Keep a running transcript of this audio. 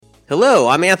Hello,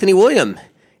 I'm Anthony William,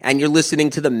 and you're listening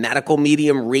to the Medical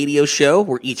Medium Radio Show,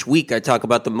 where each week I talk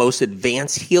about the most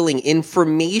advanced healing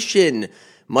information,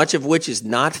 much of which is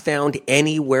not found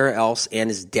anywhere else and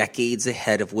is decades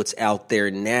ahead of what's out there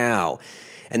now.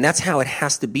 And that's how it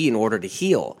has to be in order to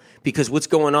heal. Because what's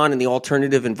going on in the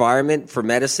alternative environment for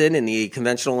medicine and the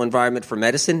conventional environment for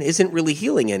medicine isn't really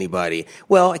healing anybody.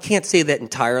 Well, I can't say that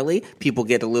entirely. People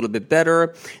get a little bit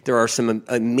better. There are some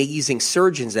amazing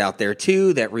surgeons out there,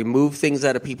 too, that remove things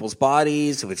out of people's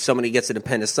bodies. If somebody gets an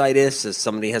appendicitis, if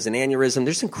somebody has an aneurysm,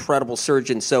 there's incredible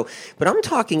surgeons. But I'm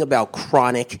talking about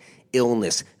chronic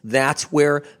illness. That's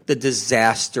where the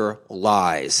disaster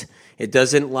lies. It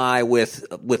doesn't lie with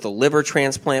a liver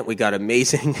transplant. We got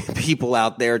amazing people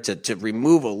out there to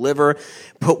remove a liver,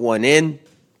 put one in.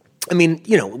 I mean,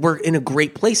 we're in a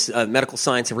great place. Medical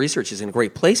science and research is in a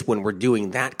great place when we're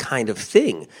doing that kind of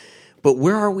thing. But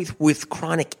where are we with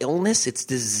chronic illness? It's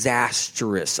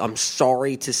disastrous. I'm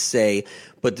sorry to say,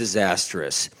 but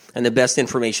disastrous. And the best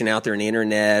information out there on the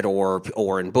internet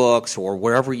or in books or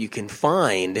wherever you can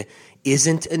find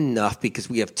isn't enough, because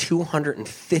we have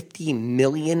 250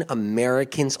 million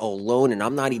Americans alone, and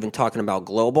I'm not even talking about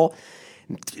global,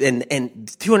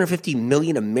 and 250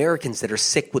 million Americans that are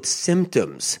sick with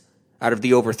symptoms out of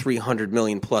the over 300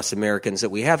 million plus Americans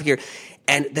that we have here,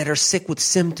 and that are sick with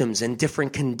symptoms and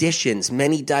different conditions,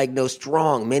 many diagnosed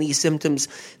wrong, many symptoms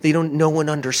no one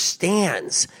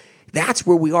understands. That's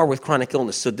where we are with chronic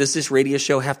illness. So does this radio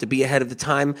show have to be ahead of the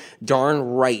time? Darn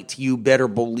right. You better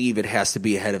believe it has to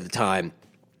be ahead of the time.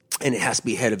 And it has to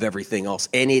be ahead of everything else.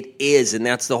 And it is. And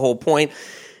that's the whole point.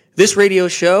 This radio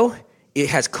show, it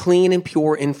has clean and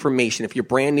pure information. If you're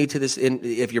brand new to this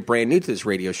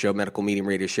radio show, Medical Medium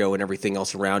Radio Show, and everything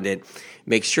else around it,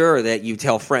 make sure that you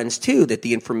tell friends too that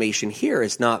the information here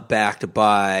is not backed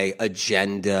by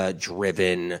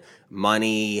agenda-driven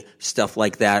money, stuff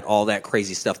like that, all that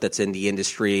crazy stuff that's in the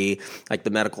industry, like the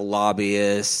medical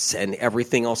lobbyists and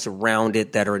everything else around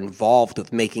it that are involved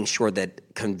with making sure that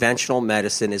conventional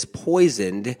medicine is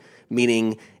poisoned,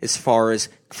 meaning as far as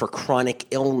for chronic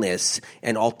illness,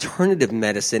 and alternative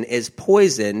medicine is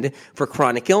poisoned for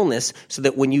chronic illness, so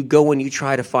that when you go and you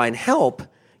try to find help,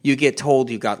 you get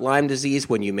told you got Lyme disease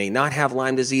when you may not have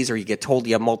Lyme disease, or you get told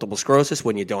you have multiple sclerosis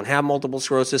when you don't have multiple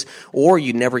sclerosis, or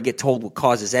you never get told what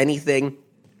causes anything,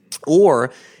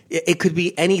 or it could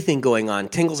be anything going on,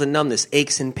 tingles and numbness,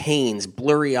 aches and pains,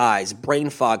 blurry eyes,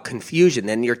 brain fog, confusion.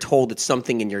 Then you're told it's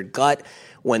something in your gut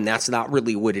when that's not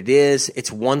really what it is.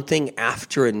 It's one thing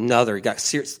after another.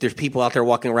 There's people out there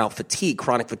walking around fatigue,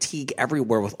 chronic fatigue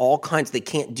everywhere with all kinds. They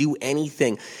can't do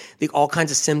anything. All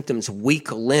kinds of symptoms,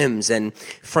 weak limbs and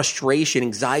frustration,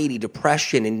 anxiety,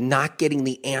 depression, and not getting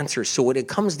the answers. So when it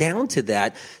comes down to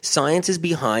that, science is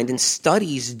behind, and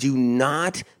studies do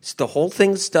not, the whole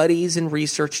thing, studies and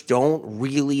research don't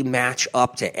really match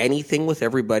up to anything with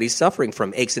everybody suffering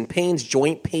from aches and pains,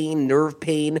 joint pain, nerve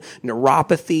pain,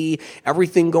 neuropathy,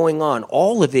 everything going on.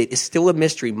 All of it is still a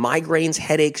mystery. Migraines,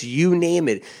 headaches, you name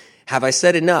it. Have I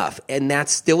said enough? And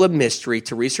that's still a mystery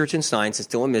to research and science. It's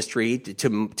still a mystery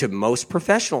to most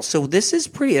professionals. So this is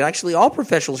actually all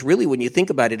professionals, really, when you think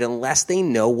about it, unless they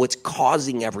know what's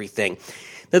causing everything.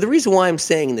 Now, the reason why I'm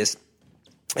saying this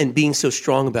and being so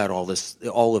strong about all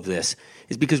of this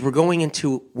is because we're going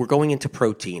into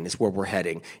protein is where we're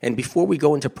heading. And before we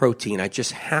go into protein, I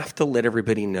just have to let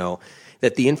everybody know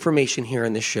that the information here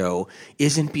in the show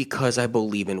isn't because I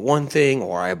believe in one thing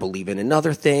or I believe in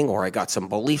another thing or I got some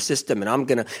belief system and I'm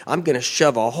gonna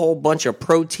shove a whole bunch of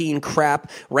protein crap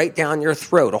right down your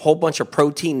throat, a whole bunch of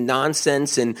protein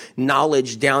nonsense and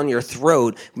knowledge down your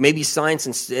throat. Maybe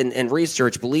science and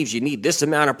research believes you need this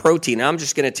amount of protein. I'm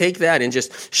just gonna take that and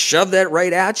just shove that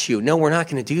right at you. No, we're not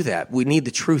gonna do that. We need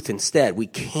the truth instead. We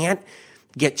can't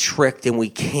get tricked and we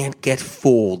can't get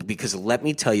fooled, because let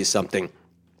me tell you something.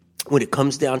 When it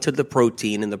comes down to the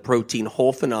protein and the protein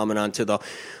whole phenomenon, to the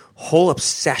whole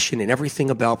obsession and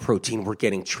everything about protein, we're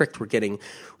getting tricked, we're getting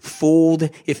fooled.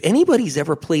 If anybody's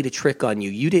ever played a trick on you,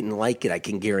 you didn't like it, I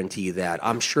can guarantee you that.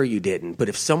 I'm sure you didn't. But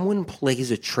if someone plays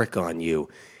a trick on you,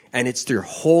 and it's their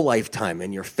whole lifetime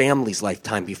and your family's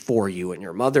lifetime before you and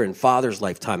your mother and father's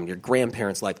lifetime and your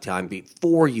grandparents' lifetime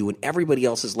before you and everybody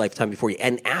else's lifetime before you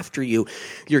and after you,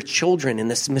 your children, and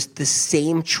the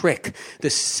same trick, the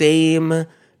same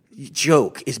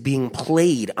joke is being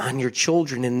played on your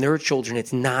children and their children,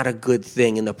 it's not a good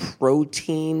thing. And the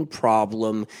protein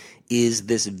problem is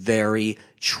this very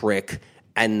trick.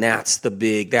 And that's the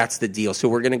deal. So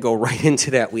we're going to go right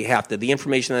into that. The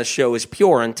information on the show is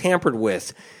pure, untampered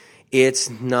with. It's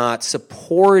not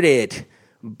supported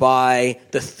by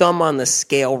the thumb on the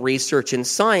scale research and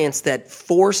science that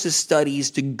forces studies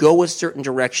to go a certain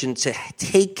direction to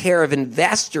take care of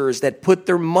investors that put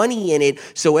their money in it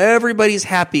so everybody's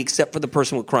happy except for the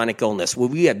person with chronic illness. Well,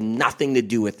 we have nothing to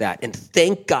do with that. And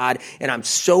thank God, and I'm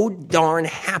so darn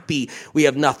happy we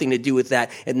have nothing to do with that.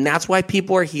 And that's why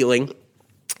people are healing.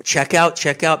 Check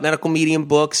out Medical Medium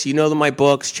books. You know my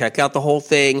books. Check out the whole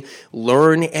thing.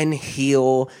 Learn and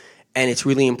heal. And it's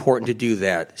really important to do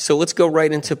that. So let's go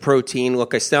right into protein.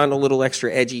 Look, I sound a little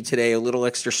extra edgy today, a little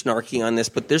extra snarky on this,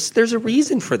 but there's a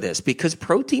reason for this, because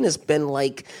protein has been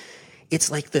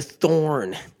it's like the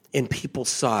thorn in people's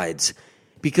sides.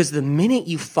 Because the minute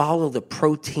you follow the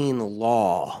protein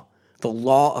law, the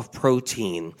law of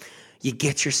protein, you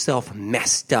get yourself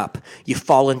messed up. You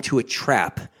fall into a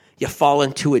trap. You fall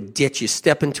into a ditch. You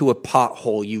step into a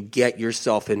pothole. You get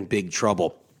yourself in big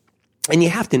trouble. And you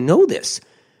have to know this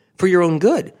for your own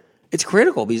good. It's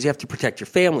critical because you have to protect your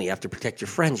family. You have to protect your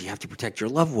friends. You have to protect your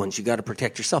loved ones. You got to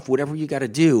protect yourself, whatever you got to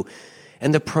do.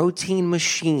 And the protein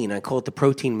machine, I call it the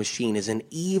protein machine, is an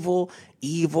evil,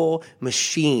 evil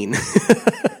machine.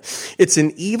 It's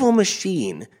an evil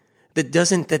machine that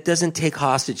doesn't take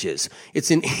hostages.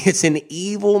 It's an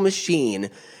evil machine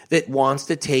that wants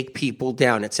to take people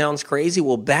down. It sounds crazy.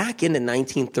 Well, back in the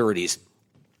 1930s,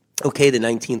 the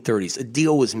 1930s, a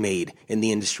deal was made in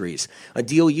the industries, a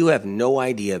deal you have no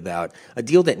idea about, a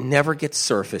deal that never gets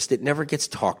surfaced, it never gets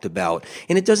talked about,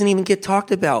 and it doesn't even get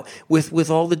talked about with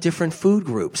all the different food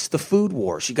groups, the food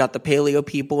wars. You got the paleo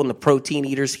people and the protein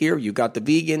eaters here, you got the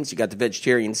vegans, you got the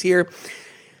vegetarians here,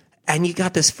 and you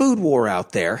got this food war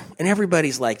out there, and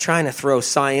everybody's trying to throw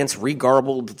science,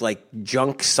 regarbled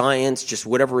junk science, just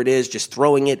whatever it is, just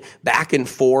throwing it back and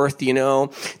forth, The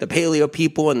paleo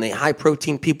people and the high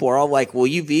protein people are all like, well,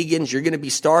 you vegans, you're going to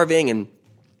be starving, and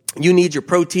you need your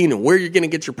protein, and where you're going to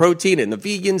get your protein. And the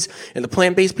vegans and the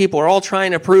plant-based people are all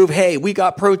trying to prove, hey, we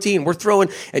got protein, we're throwing,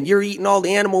 and you're eating all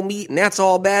the animal meat, and that's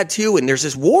all bad too. And there's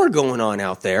this war going on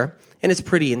out there, and it's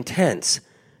pretty intense.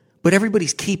 But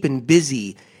everybody's keeping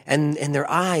busy. And their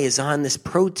eye is on this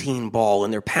protein ball,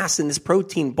 and they're passing this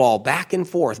protein ball back and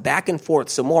forth.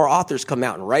 So more authors come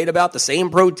out and write about the same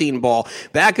protein ball,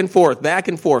 back and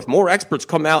forth. More experts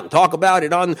come out and talk about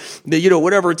it on the,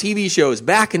 whatever TV shows,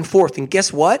 back and forth. And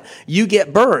guess what? You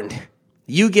get burned.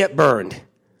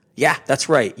 Yeah, that's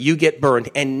right. You get burned.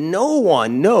 And no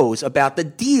one knows about the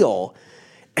deal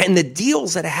and the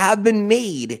deals that have been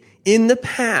made in the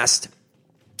past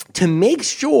to make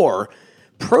sure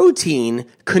protein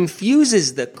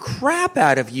confuses the crap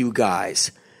out of you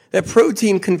guys. That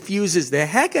protein confuses the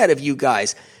heck out of you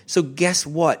guys. So guess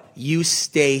what? You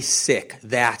stay sick.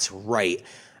 That's right.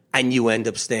 And you end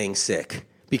up staying sick.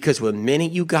 Because the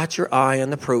minute you got your eye on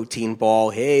the protein ball,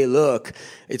 hey, look,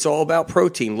 it's all about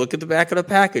protein. Look at the back of the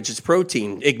package. It's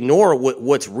protein. Ignore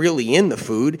what's really in the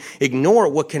food. Ignore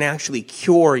what can actually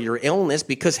cure your illness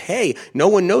because, hey, no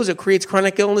one knows it creates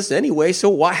chronic illness anyway,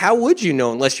 so how would you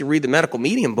know unless you read the medical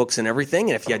medium books and everything?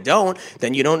 And if you don't,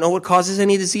 then you don't know what causes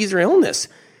any disease or illness.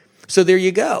 So there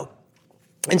you go.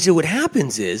 And so what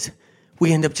happens is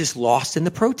we end up just lost in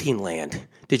the protein land.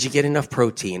 Did you get enough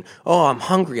protein? Oh, I'm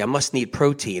hungry. I must need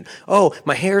protein. Oh,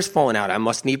 my hair's falling out. I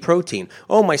must need protein.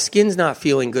 Oh, my skin's not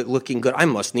feeling good, looking good. I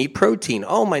must need protein.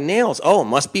 Oh, my nails. Oh, it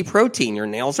must be protein. Your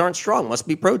nails aren't strong. Must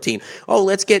be protein. Oh,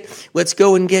 let's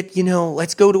go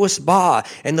to a spa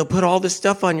and they'll put all this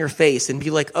stuff on your face and be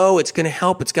like, oh, it's going to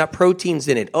help. It's got proteins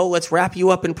in it. Oh, let's wrap you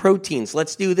up in proteins.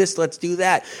 Let's do this. Let's do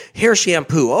that. Hair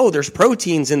shampoo. Oh, there's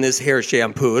proteins in this hair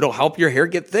shampoo. It'll help your hair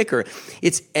get thicker.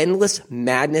 It's endless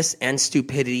madness and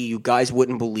stupidity. You guys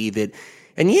wouldn't believe it.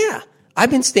 And yeah, I've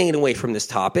been staying away from this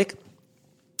topic.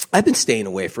 I've been staying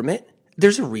away from it.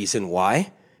 There's a reason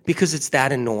why. Because it's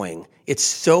that annoying. It's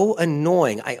so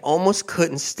annoying. I almost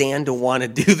couldn't stand to want to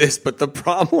do this, but the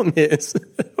problem is,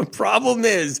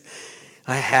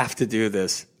 I have to do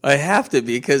this. I have to,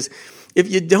 because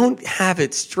if you don't have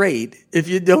it straight, if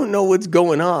you don't know what's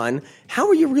going on, how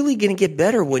are you really going to get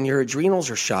better when your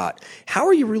adrenals are shot? How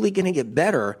are you really going to get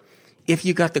better if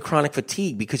you got the chronic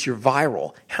fatigue because you're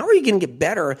viral? How are you going to get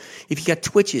better if you got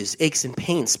twitches, aches and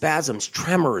pains, spasms,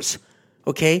 tremors,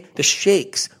 okay? The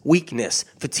shakes, weakness,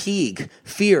 fatigue,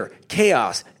 fear,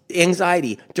 chaos,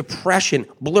 anxiety, depression,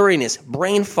 blurriness,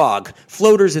 brain fog,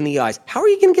 floaters in the eyes. How are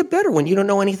you going to get better when you don't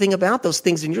know anything about those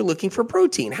things and you're looking for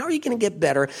protein? How are you going to get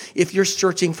better if you're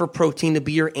searching for protein to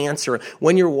be your answer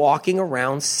when you're walking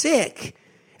around sick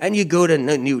and you go to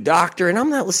a new doctor? And I'm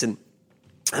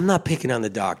not picking on the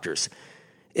doctors.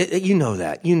 You know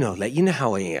that. You know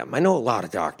how I am. I know a lot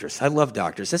of doctors. I love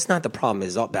doctors. That's not the problem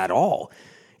at all.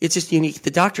 It's just unique.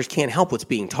 The doctors can't help what's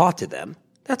being taught to them.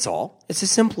 That's all. It's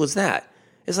as simple as that.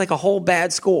 It's like a whole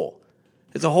bad school.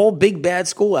 It's a whole big bad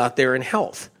school out there in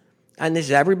health. And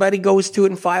everybody goes to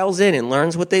it and files in and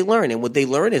learns what they learn. And what they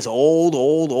learn is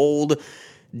old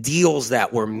deals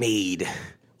that were made.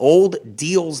 Old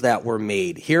deals that were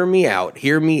made. Hear me out.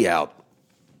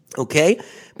 Okay?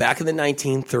 Back in the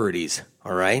 1930s,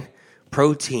 all right?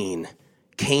 Protein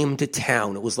came to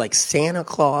town. It was like Santa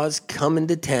Claus coming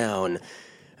to town.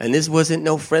 And this wasn't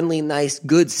no friendly, nice,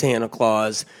 good Santa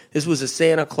Claus. This was a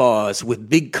Santa Claus with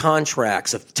big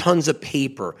contracts of tons of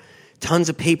paper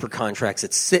contracts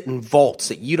that sit in vaults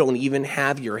that you don't even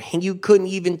have you couldn't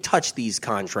even touch these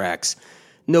contracts.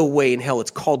 No way in hell.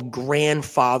 It's called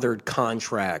grandfathered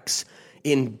contracts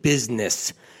in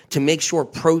business to make sure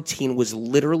protein was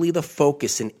literally the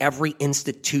focus in every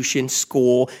institution,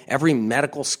 school, every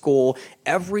medical school,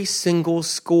 every single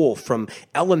school from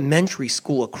elementary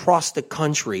school across the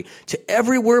country to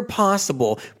everywhere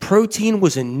possible. Protein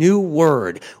was a new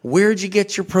word. Where'd you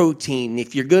get your protein?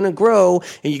 If you're going to grow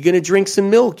and you're going to drink some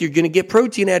milk, you're going to get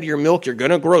protein out of your milk. You're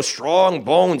going to grow strong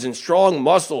bones and strong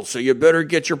muscles, so you better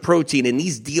get your protein. And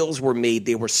these deals were made.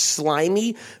 They were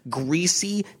slimy,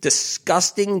 greasy,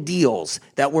 disgusting deals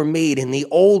that were made in the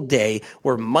old day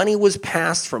where money was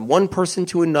passed from one person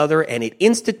to another and it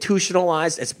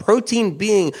institutionalized as protein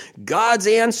being God's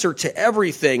answer to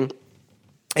everything.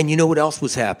 And you know what else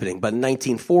was happening? By the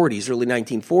 1940s, early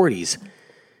 1940s,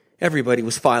 everybody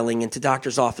was filing into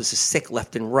doctor's offices sick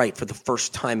left and right for the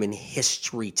first time in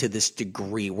history to this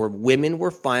degree, where women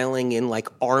were filing in like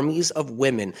armies of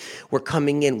women were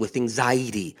coming in with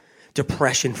anxiety,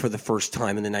 depression for the first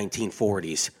time in the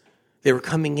 1940s. They were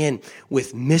coming in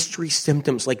with mystery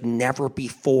symptoms like never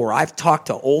before. I've talked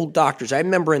to old doctors. I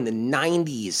remember in the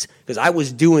 90s, because I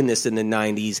was doing this in the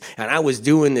 90s, and I was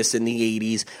doing this in the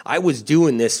 80s. I was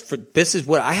doing this is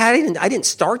what I had. I didn't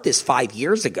start this 5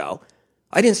 years ago.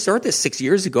 I didn't start this 6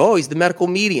 years ago. Oh, he's the medical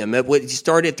medium. He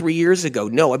started 3 years ago.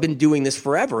 No, I've been doing this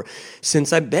forever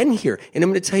since I've been here. And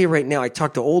I'm going to tell you right now, I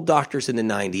talked to old doctors in the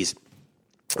 90s,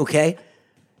 okay,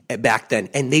 back then,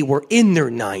 and they were in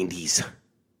their 90s.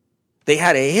 They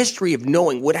had a history of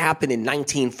knowing what happened in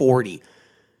 1940,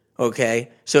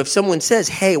 okay? So if someone says,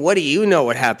 hey, what do you know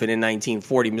what happened in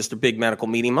 1940, Mr. Big Medical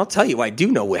Medium? I'll tell you, I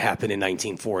do know what happened in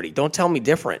 1940. Don't tell me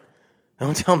different.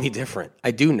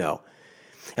 I do know.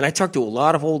 And I talked to a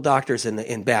lot of old doctors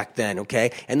in back then,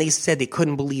 okay? And they said they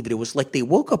couldn't believe it. It was like they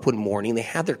woke up one morning, they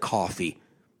had their coffee.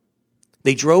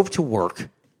 They drove to work,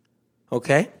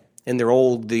 okay? In the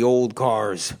old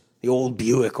cars, the old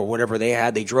Buick or whatever they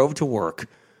had. They drove to work.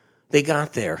 They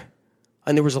got there,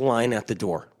 and there was a line at the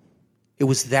door. It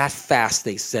was that fast,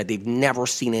 they said. They've never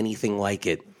seen anything like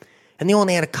it. And they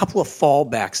only had a couple of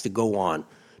fallbacks to go on,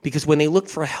 because when they looked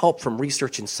for help from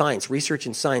research and science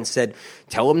said,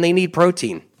 tell them they need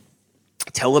protein.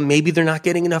 Tell them maybe they're not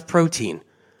getting enough protein.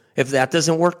 If that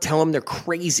doesn't work, tell them they're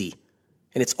crazy,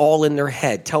 and it's all in their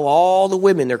head. Tell all the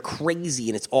women they're crazy,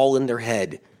 and it's all in their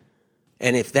head.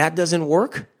 And if that doesn't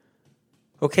work,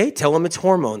 okay, tell them it's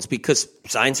hormones, because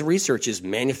science and research is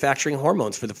manufacturing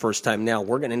hormones for the first time now.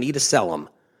 We're going to need to sell them.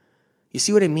 You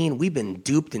see what I mean? We've been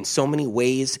duped in so many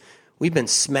ways. We've been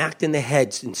smacked in the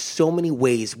head in so many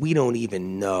ways we don't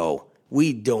even know.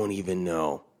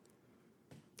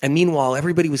 And meanwhile,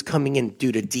 everybody was coming in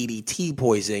due to DDT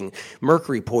poisoning,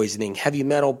 mercury poisoning, heavy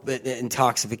metal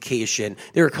intoxication.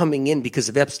 They were coming in because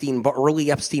of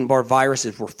early Epstein-Barr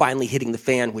viruses were finally hitting the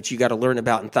fan, which you got to learn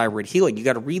about in Thyroid Healing. You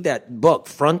got to read that book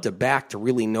front to back to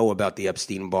really know about the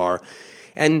Epstein-Barr.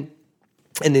 And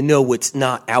to know what's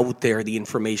not out there, the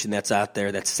information that's out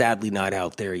there that's sadly not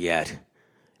out there yet.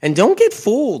 And don't get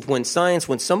fooled when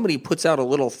somebody puts out a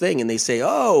little thing and they say,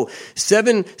 oh,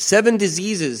 seven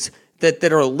diseases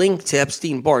that are linked to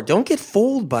Epstein-Barr. Don't get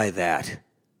fooled by that.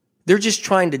 They're just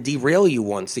trying to derail you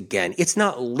once again. It's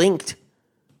not linked.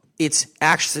 It's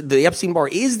actually, the Epstein-Barr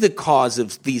is the cause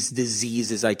of these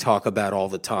diseases I talk about all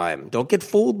the time. Don't get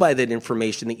fooled by that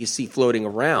information that you see floating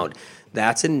around.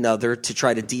 That's another to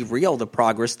try to derail the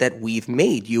progress that we've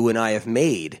made, you and I have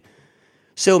made.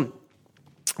 So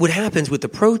what happens with the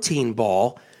protein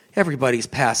ball, everybody's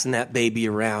passing that baby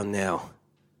around now.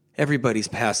 Everybody's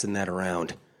passing that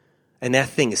around. And that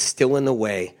thing is still in the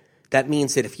way. That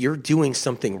means that if you're doing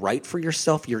something right for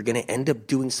yourself, you're going to end up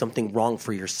doing something wrong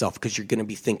for yourself, because you're going to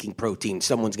be thinking protein.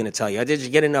 Someone's going to tell you, did you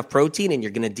get enough protein? And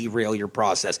you're going to derail your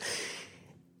process.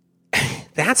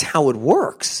 That's how it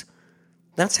works.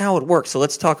 So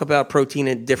let's talk about protein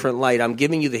in a different light. I'm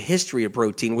giving you the history of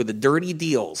protein with the dirty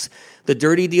deals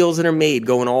that are made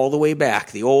going all the way back,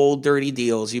 the old dirty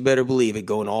deals, you better believe it,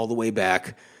 going all the way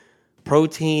back.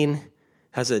 Protein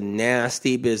has a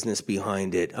nasty business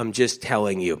behind it. I'm just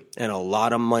telling you. And a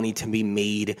lot of money to be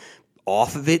made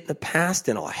off of it in the past,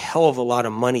 and a hell of a lot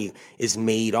of money is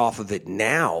made off of it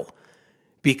now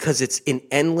because it's an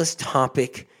endless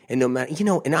topic. And no matter,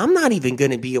 and I'm not even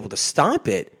going to be able to stop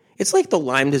it. It's like the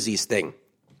Lyme disease thing.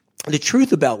 The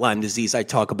truth about Lyme disease I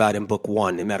talk about in book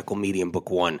 1, in Medical Medium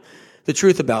book 1. The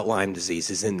truth about Lyme disease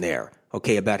is in there,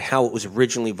 okay, about how it was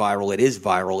originally viral. It is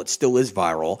viral. It still is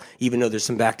viral, even though there's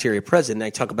some bacteria present. And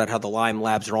I talk about how the Lyme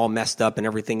labs are all messed up and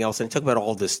everything else. And I talk about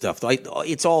all this stuff.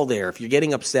 It's all there. If you're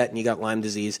getting upset and you got Lyme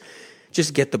disease,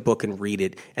 just get the book and read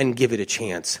it and give it a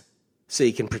chance so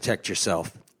you can protect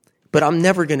yourself. But I'm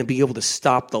never going to be able to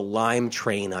stop the Lyme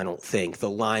train, I don't think, the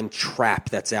Lyme trap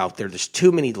that's out there. There's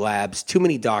too many labs, too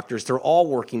many doctors. They're all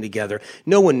working together.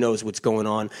 No one knows what's going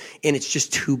on, and it's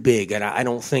just too big. And I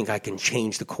don't think I can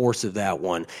change the course of that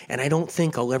one. And I don't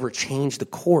think I'll ever change the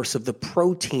course of the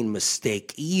protein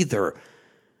mistake either.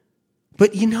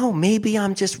 But, maybe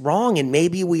I'm just wrong, and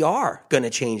maybe we are going to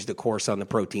change the course on the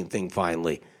protein thing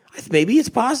finally. Maybe it's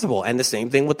possible. And the same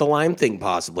thing with the Lyme thing,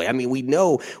 possibly. I mean, we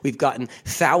know we've gotten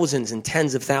thousands and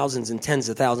tens of thousands and tens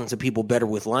of thousands of people better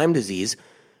with Lyme disease.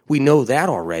 We know that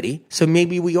already. So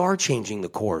maybe we are changing the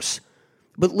course.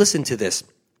 But listen to this.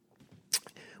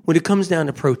 When it comes down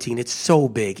to protein, it's so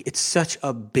big. It's such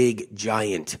a big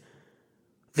giant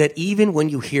that even when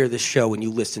you hear this show and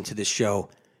you listen to this show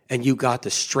and you got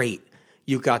the straight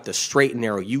and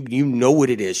narrow. You know what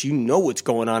it is. You know what's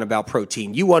going on about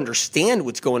protein. You understand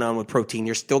what's going on with protein.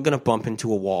 You're still going to bump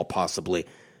into a wall possibly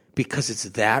because it's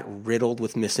that riddled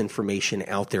with misinformation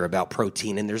out there about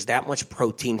protein. And there's that much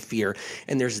protein fear.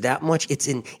 And there's that much,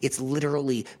 it's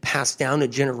literally passed down a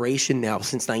generation now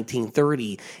since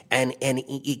 1930. And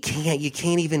you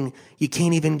can't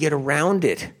even get around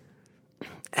it.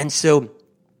 And so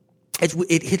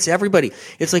it hits everybody.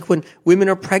 It's like when women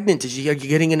are pregnant, are you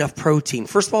getting enough protein?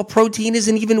 First of all, protein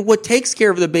isn't even what takes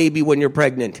care of the baby when you're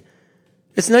pregnant.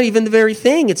 It's not even the very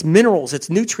thing. It's minerals, it's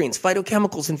nutrients,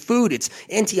 phytochemicals in food, it's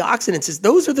antioxidants.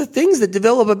 Those are the things that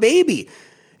develop a baby.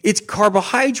 It's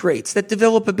carbohydrates that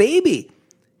develop a baby.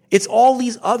 It's all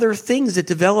these other things that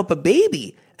develop a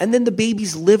baby. And then the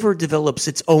baby's liver develops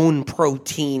its own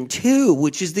protein too,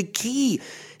 which is the key.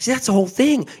 See, that's the whole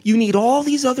thing. You need all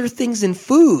these other things in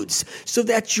foods so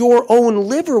that your own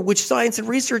liver, which science and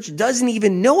research doesn't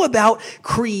even know about,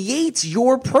 creates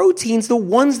your proteins, the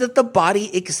ones that the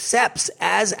body accepts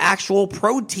as actual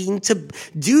protein to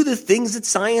do the things that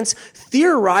science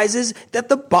theorizes that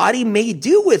the body may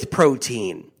do with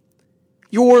protein.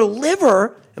 Your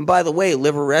liver, and by the way,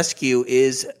 Liver Rescue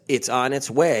it's on its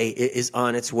way. It is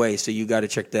on its way, so you got to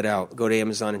check that out. Go to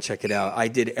Amazon and check it out. I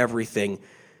did everything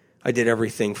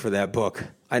for that book.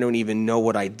 I don't even know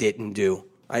what I didn't do.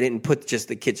 I didn't put just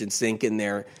the kitchen sink in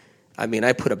there. I mean,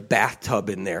 I put a bathtub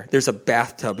in there. There's a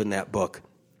bathtub in that book.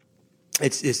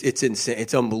 It's insane.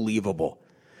 It's unbelievable.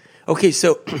 Okay,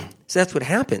 so that's what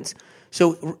happens.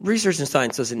 So research and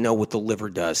science doesn't know what the liver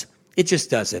does. It just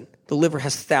doesn't. The liver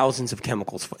has thousands of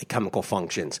chemical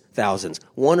functions, thousands.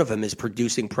 One of them is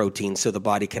producing proteins so the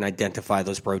body can identify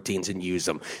those proteins and use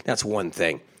them. That's one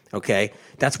thing, okay?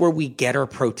 That's where we get our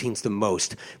proteins the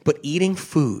most. But eating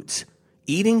foods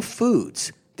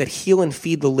that heal and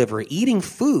feed the liver, eating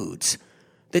foods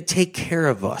that take care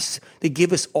of us, that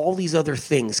give us all these other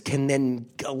things, can then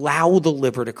allow the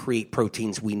liver to create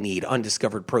proteins we need,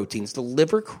 undiscovered proteins. The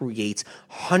liver creates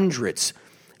hundreds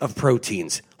of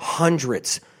proteins,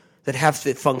 hundreds that have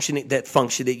the function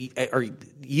that are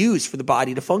used for the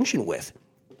body to function with.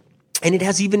 And it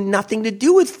has even nothing to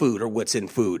do with food or what's in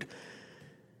food,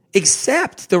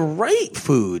 except the right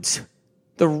foods.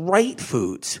 The right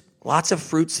foods, lots of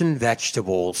fruits and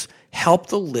vegetables, help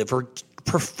the liver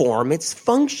perform its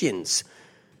functions.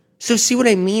 So see what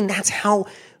I mean? That's how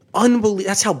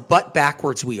butt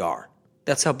backwards we are.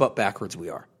 That's how butt backwards we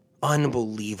are.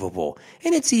 Unbelievable.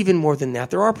 And it's even more than that.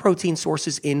 There are protein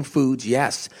sources in foods,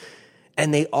 yes.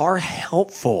 And they are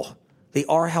helpful. They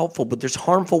are helpful, but there's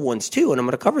harmful ones too, and I'm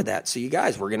going to cover that. So you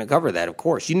guys, we're going to cover that, of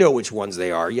course. You know which ones they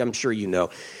are. I'm sure you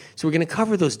know. So we're going to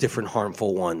cover those different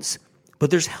harmful ones. But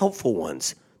there's helpful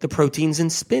ones. The proteins in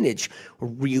spinach are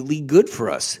really good for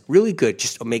us. Really good.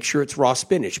 Just make sure it's raw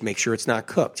spinach. Make sure it's not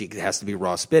cooked. It has to be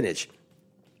raw spinach.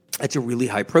 It's a really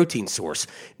high protein source.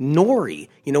 Nori,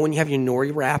 when you have your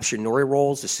nori wraps, your nori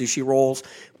rolls, the sushi rolls,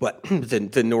 but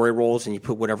the nori rolls, and you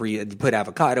put whatever you put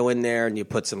avocado in there, and you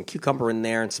put some cucumber in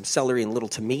there, and some celery and a little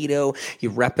tomato.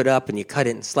 You wrap it up, and you cut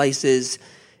it in slices,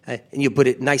 and you put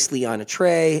it nicely on a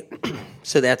tray.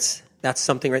 So that's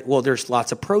something, right? Well, there's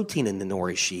lots of protein in the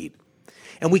nori sheet.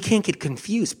 And we can't get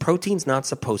confused. Protein's not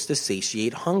supposed to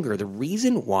satiate hunger. The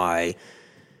reason why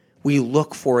we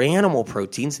look for animal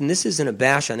proteins, and this isn't a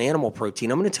bash on animal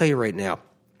protein. I'm going to tell you right now,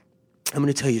 I'm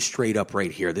going to tell you straight up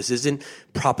right here. This isn't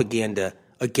propaganda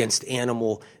against the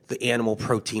animal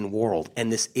protein world.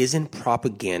 And this isn't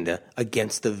propaganda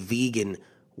against the vegan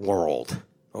world.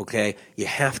 Okay? You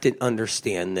have to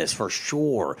understand this for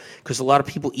sure. Because a lot of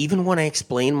people, even when I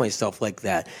explain myself like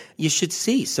that, you should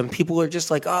see some people are just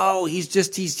like, oh, he's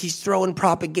throwing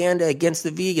propaganda against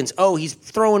the vegans. Oh, he's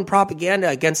throwing propaganda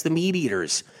against the meat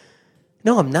eaters.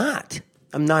 No, I'm not.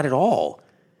 I'm not at all.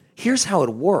 Here's how it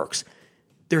works.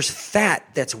 There's fat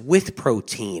that's with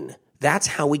protein. That's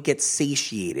how we get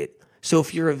satiated. So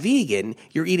if you're a vegan,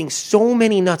 you're eating so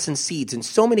many nuts and seeds and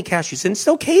so many cashews, and it's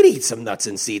okay to eat some nuts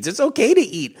and seeds. It's okay to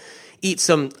eat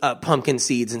some pumpkin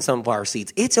seeds and sunflower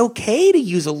seeds. It's okay to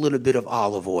use a little bit of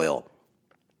olive oil,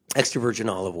 extra virgin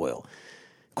olive oil,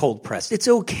 cold pressed. It's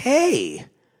okay.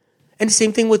 And the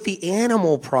same thing with the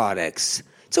animal products.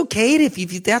 It's okay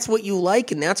if that's what you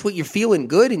like and that's what you're feeling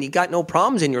good and you got no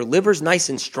problems and your liver's nice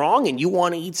and strong and you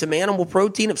want to eat some animal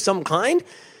protein of some kind.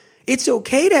 It's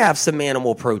okay to have some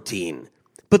animal protein.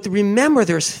 But remember,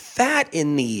 there's fat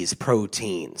in these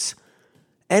proteins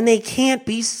and they can't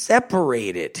be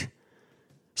separated.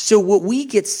 So what we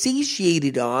get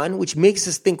satiated on, which makes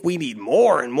us think we need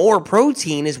more and more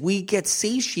protein, is we get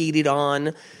satiated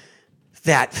on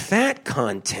that fat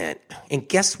content. And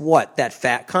guess what? That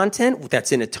fat content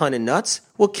that's in a ton of nuts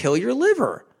will kill your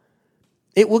liver.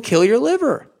 It will kill your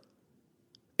liver.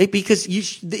 Because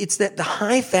it's that the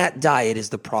high-fat diet is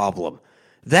the problem.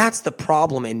 That's the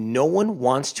problem, and no one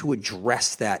wants to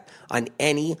address that on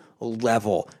any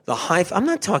level. I'm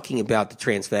not talking about the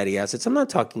trans fatty acids. I'm not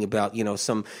talking about,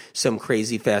 some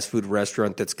crazy fast food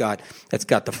restaurant that's got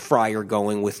the fryer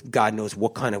going with God knows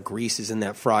what kind of grease is in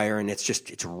that fryer, and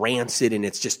it's rancid and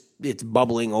it's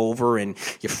bubbling over and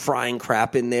you're frying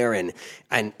crap in there and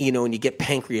you get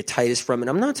pancreatitis from it.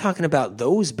 I'm not talking about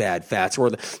those bad fats or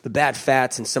the bad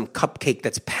fats in some cupcake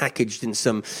that's packaged in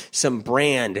some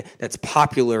brand that's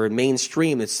popular and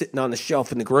mainstream that's sitting on the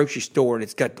shelf in the grocery store and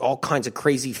it's got all kinds of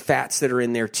crazy fats that are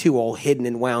in there too, all hidden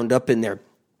and wound up in there.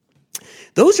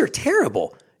 Those are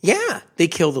terrible. Yeah, they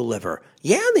kill the liver.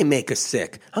 Yeah, they make us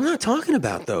sick. I'm not talking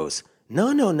about those.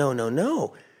 No.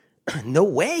 No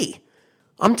way.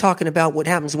 I'm talking about what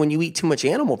happens when you eat too much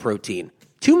animal protein.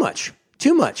 Too much.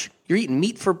 You're eating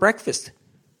meat for breakfast.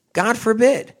 God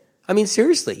forbid. I mean,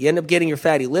 seriously, you end up getting your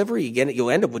fatty liver.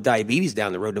 You'll end up with diabetes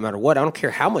down the road no matter what. I don't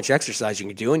care how much exercising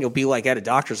you're doing. You'll be like at a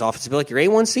doctor's office and be like, your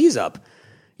A1C's up.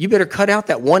 You better cut out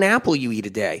that one apple you eat a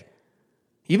day.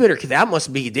 That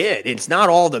must be it. It's not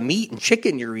all the meat and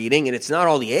chicken you're eating, and it's not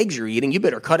all the eggs you're eating. You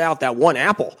better cut out that one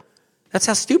apple. That's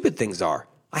how stupid things are.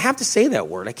 I have to say that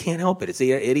word. I can't help it. It's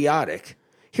idiotic.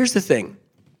 Here's the thing,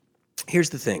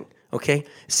 okay?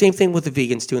 Same thing with the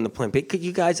vegans too and the plant-based.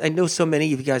 You guys, I know so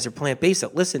many of you guys are plant-based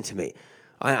that listen to me.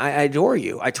 I adore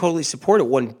you. I totally support it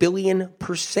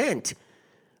 1,000,000,000%.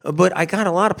 But I got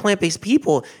a lot of plant-based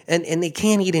people, and they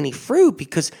can't eat any fruit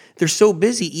because they're so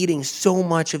busy eating so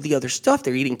much of the other stuff.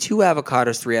 They're eating 2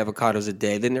 avocados, 3 avocados a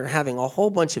day. Then they're having a whole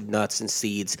bunch of nuts and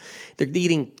seeds. They're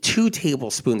eating 2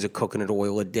 tablespoons of coconut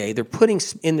oil a day. They're putting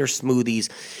in their smoothies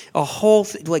a whole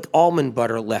like almond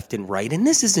butter left and right. And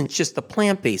this isn't just the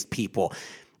plant-based people.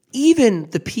 Even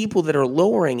the people that are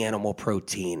lowering animal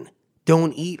protein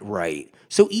don't eat right.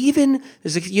 So even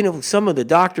there's some of the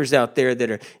doctors out there that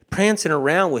are prancing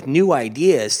around with new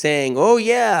ideas saying, "Oh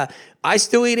yeah, I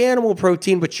still eat animal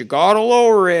protein, but you gotta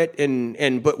lower it,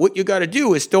 but what you gotta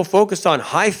do is still focus on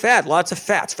high fat, lots of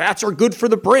fats. Fats are good for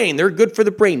the brain. They're good for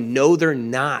the brain." No, they're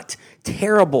not.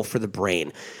 Terrible for the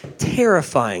brain.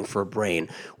 Terrifying for a brain.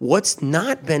 What's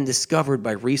not been discovered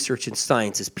by research and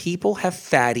science is people have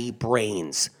fatty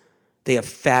brains. They have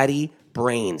fatty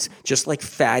brains, just like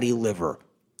fatty liver.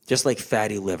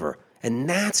 And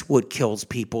that's what kills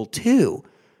people too.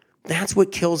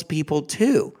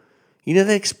 You know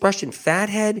that expression,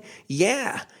 fathead?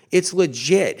 Yeah, it's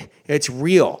legit. It's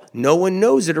real. No one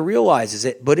knows it or realizes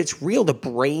it, but it's real. The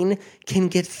brain can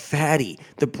get fatty.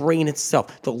 The brain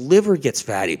itself. The liver gets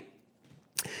fatty.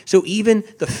 So even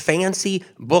the fancy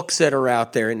books that are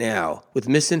out there now with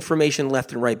misinformation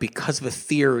left and right because of a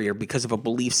theory or because of a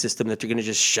belief system that they're going to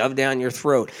just shove down your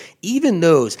throat, even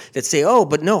those that say, oh,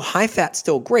 but no, high fat's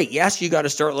still great. Yes, you got to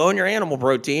start lowering your animal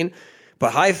protein,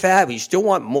 but high fat, but you still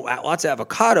want lots of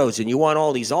avocados and you want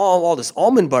all this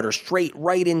almond butter straight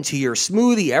right into your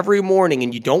smoothie every morning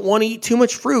and you don't want to eat too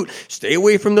much fruit. Stay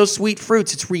away from those sweet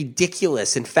fruits. It's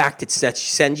ridiculous. In fact, it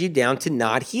sends you down to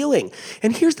not healing.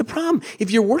 And here's the problem.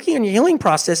 If you're working on your healing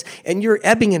process and you're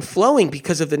ebbing and flowing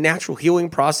because of the natural healing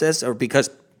process or because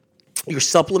your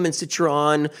supplements that you're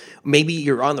on, maybe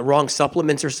you're on the wrong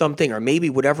supplements or something, or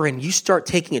maybe whatever, and you start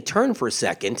taking a turn for a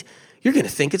second, you're going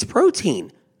to think it's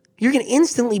protein. You're going to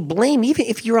instantly blame, even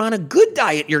if you're on a good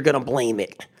diet, you're going to blame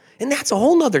it. And that's a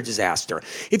whole nother disaster.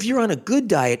 If you're on a good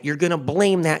diet, you're going to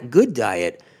blame that good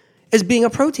diet as being a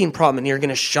protein problem, and you're going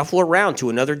to shuffle around to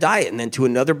another diet and then to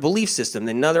another belief system,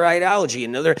 then another ideology,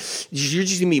 you're just going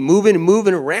to be moving and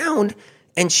moving around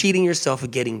and cheating yourself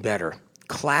of getting better.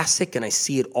 Classic, and I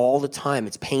see it all the time.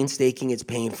 It's painstaking, it's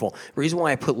painful. The reason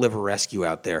why I put Liver Rescue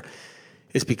out there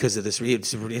is because of this.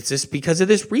 It's just because of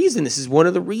this reason. This is one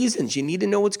of the reasons. You need to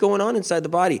know what's going on inside the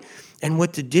body and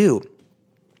what to do,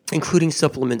 including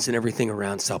supplements and everything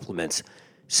around supplements.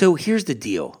 So here's the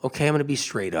deal, okay? I'm going to be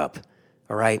straight up,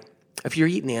 all right? If you're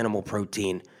eating animal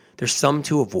protein, there's some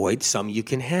to avoid, some you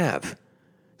can have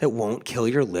that won't kill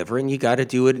your liver, and you got to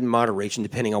do it in moderation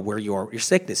depending on where you are with your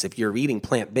sickness. If you're eating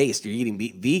plant-based, you're eating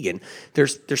vegan,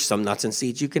 there's some nuts and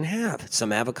seeds you can have,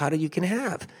 some avocado you can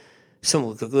have,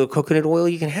 some coconut oil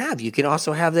you can have. You can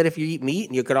also have that if you eat meat,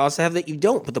 and you could also have that you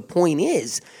don't. But the point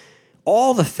is,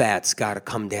 all the fats got to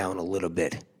come down a little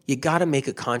bit. You got to make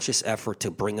a conscious effort to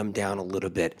bring them down a little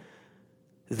bit.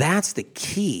 That's the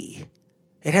key.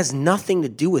 It has nothing to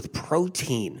do with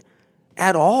protein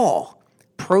at all.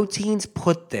 Protein's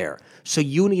put there, so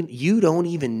you don't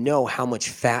even know how much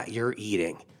fat you're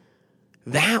eating.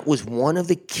 That was one of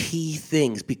the key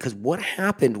things, because what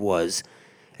happened was,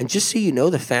 and just so you know,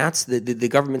 the fats, the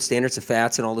government standards of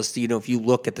fats and all this, if you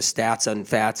look at the stats on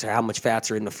fats, how much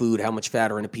fats are in the food, how much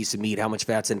fat are in a piece of meat, how much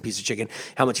fat's in a piece of chicken,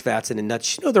 how much fat's in a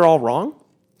nut, they're all wrong.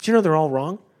 Do you know they're all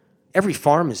wrong? Every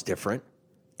farm is different.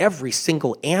 Every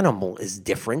single animal is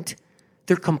different.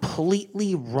 They're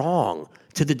completely wrong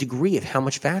to the degree of how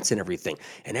much fat's in everything.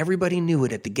 And everybody knew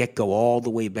it at the get-go all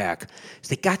the way back.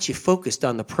 So they got you focused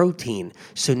on the protein,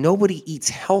 so nobody eats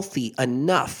healthy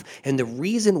enough. And the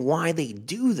reason why they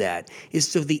do that is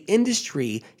so the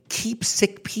industry keeps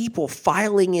sick people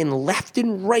filing in left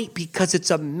and right, because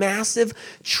it's a massive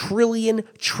trillion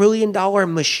dollar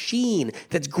machine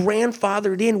that's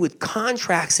grandfathered in with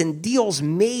contracts and deals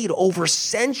made over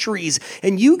centuries.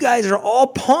 And you guys are all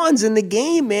pawns in the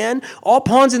game, man. All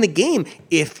pawns in the game.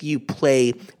 If you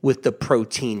play with the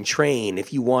protein train,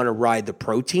 if you want to ride the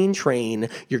protein train,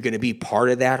 you're going to be part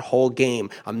of that whole game.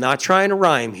 I'm not trying to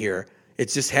rhyme here.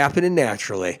 It's just happening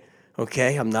naturally.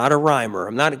 Okay, I'm not a rhymer.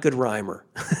 I'm not a good rhymer.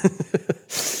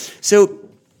 So,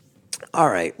 all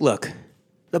right, look,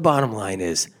 the bottom line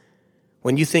is,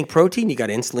 when you think protein, you got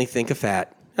to instantly think of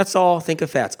fat. That's all, think of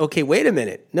fats. Okay, wait a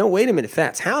minute. No, wait a minute,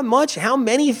 fats. How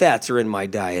many fats are in my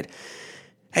diet?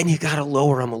 And you got to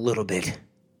lower them a little bit.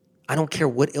 I don't care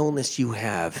what illness you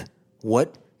have,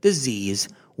 what disease,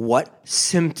 what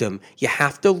symptom, you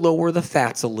have to lower the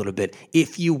fats a little bit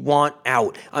if you want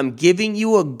out. I'm giving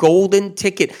you a golden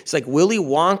ticket. It's like Willy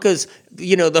Wonka's,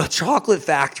 the chocolate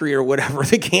factory or whatever,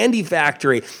 the candy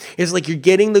factory. It's like you're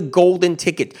getting the golden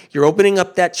ticket. You're opening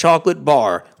up that chocolate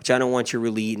bar, which I don't want you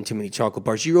really eating too many chocolate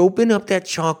bars. You open up that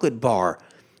chocolate bar,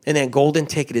 and that golden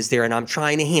ticket is there, and I'm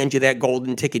trying to hand you that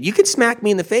golden ticket. You can smack me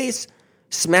in the face.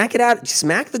 Smack it out.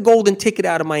 Smack the golden ticket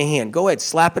out of my hand. Go ahead.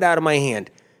 Slap it out of my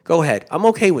hand. Go ahead. I'm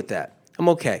okay with that. I'm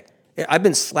okay. I've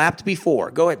been slapped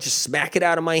before. Go ahead. Just smack it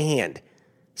out of my hand.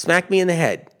 Smack me in the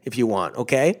head if you want,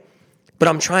 okay? But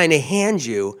I'm trying to hand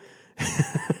you,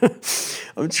 I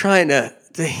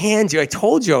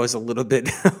told you I was a little bit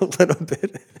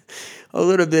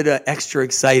extra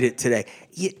excited today.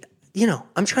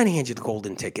 I'm trying to hand you the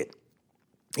golden ticket.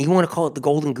 You want to call it the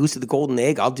golden goose or the golden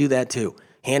egg? I'll do that too.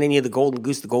 Handing you the golden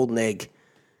goose, the golden egg.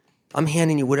 I'm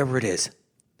handing you whatever it is.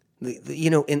 And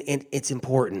it's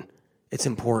important. It's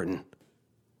important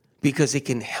because it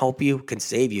can help you, can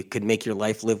save you, can make your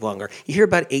life live longer. You hear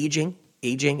about aging?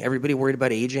 Everybody worried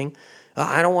about aging?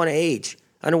 I don't want to age.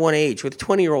 With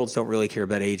 20-year-olds don't really care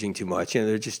about aging too much.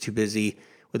 They're just too busy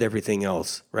with everything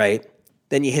else, right?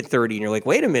 Then you hit 30 and you're like,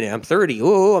 wait a minute, I'm 30.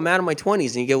 Oh, I'm out of my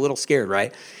 20s. And you get a little scared,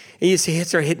 right? And you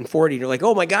start hitting 40 and you're like,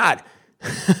 oh my God,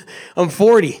 I'm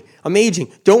 40. I'm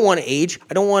aging. Don't want to age.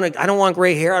 I don't want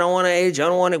gray hair. I don't want to age. I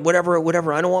don't want it,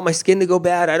 whatever. I don't want my skin to go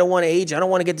bad. I don't want to age. I don't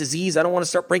want to get disease. I don't want to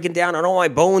start breaking down. I don't want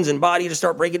my bones and body to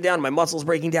start breaking down, my muscles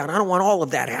breaking down. I don't want all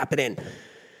of that happening.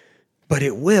 But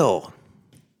it will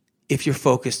if you're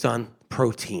focused on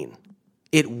protein.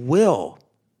 It will.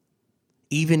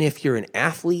 Even if you're an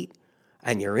athlete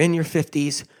and you're in your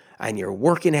 50s and you're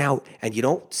working out and you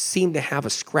don't seem to have a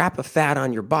scrap of fat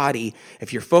on your body,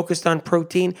 if you're focused on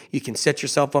protein, you can set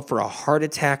yourself up for a heart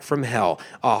attack from hell.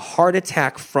 A heart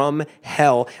attack from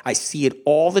hell. I see it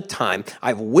all the time.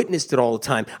 I've witnessed it all the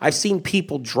time. I've seen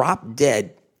people drop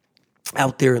dead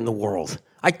out there in the world.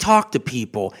 I talk to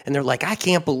people and they're like, I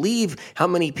can't believe how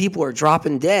many people are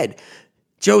dropping dead.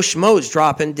 Joe Schmo's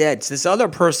dropping dead. This other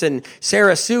person,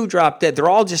 Sarah Sue, dropped dead. They're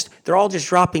all just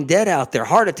dropping dead out there.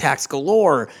 Heart attacks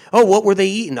galore. Oh, what were they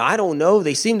eating? I don't know.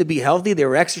 They seemed to be healthy. They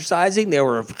were exercising. They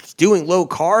were doing low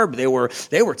carb. They were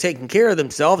taking care of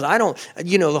themselves.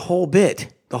 The whole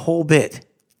bit.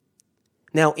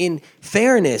 Now, in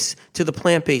fairness to the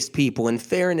plant-based people, in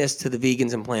fairness to the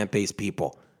vegans and plant-based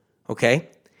people, okay,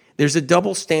 there's a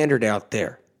double standard out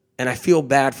there, and I feel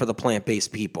bad for the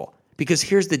plant-based people because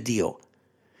here's the deal.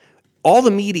 All the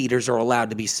meat eaters are allowed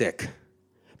to be sick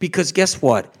because guess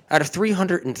what? Out of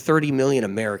 330 million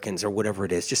Americans or whatever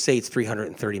it is, just say it's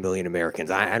 330 million Americans.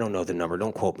 I don't know the number.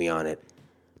 Don't quote me on it.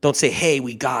 Don't say, hey,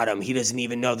 we got him. He doesn't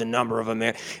even know the number of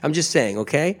Americans. I'm just saying,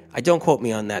 okay? Don't quote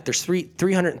me on that. There's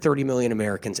 330 million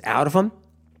Americans. Out of them,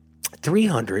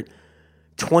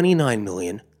 329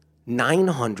 million,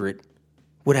 900,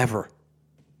 whatever,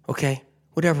 okay?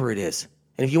 Whatever it is.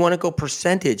 And if you want to go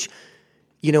percentage,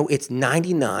 it's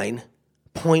 99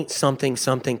 point something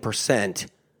percent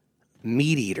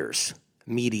meat eaters,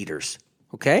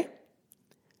 okay?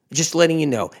 Just letting you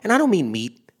know. And I don't mean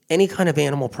meat, any kind of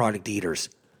animal product eaters.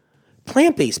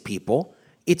 Plant-based people,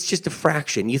 it's just a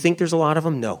fraction. You think there's a lot of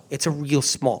them? No, it's a real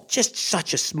small, just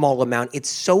such a small amount. It's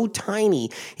so tiny,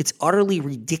 it's utterly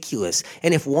ridiculous.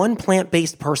 And if one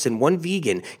plant-based person, one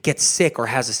vegan, gets sick or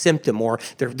has a symptom, or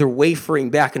they're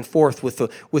wafering back and forth with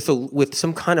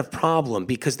some kind of problem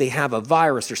because they have a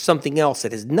virus or something else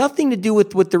that has nothing to do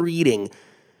with what they're eating,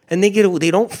 and they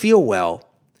don't feel well,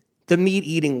 the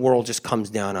meat-eating world just comes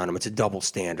down on them. It's a double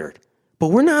standard. But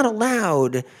we're not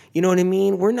allowed, you know what I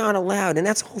mean? We're not allowed, and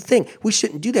that's the whole thing. We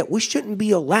shouldn't do that. We shouldn't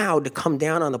be allowed to come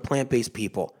down on the plant-based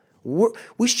people.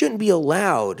 We shouldn't be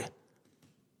allowed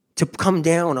to come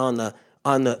down on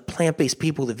the plant-based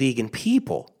people, the vegan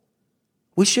people.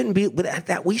 We shouldn't be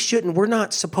that. We're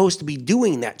not supposed to be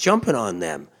doing that, jumping on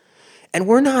them, and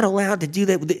we're not allowed to do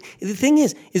that. The thing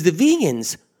is the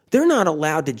vegans, they're not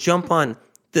allowed to jump on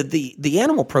the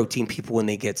animal protein people when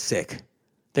they get sick.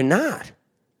 They're not.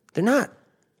 And,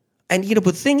 but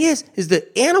the thing is the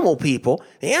animal people,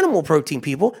 the animal protein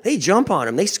people, they jump on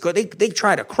them. They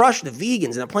try to crush the vegans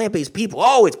and the plant-based people.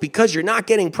 Oh, it's because you're not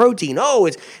getting protein.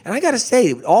 And I got to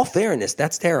say, with all fairness,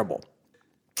 that's terrible.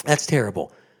 That's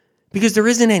terrible. Because there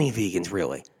isn't any vegans,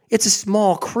 really. It's a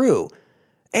small crew.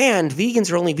 And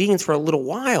vegans are only vegans for a little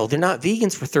while. They're not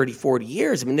vegans for 30, 40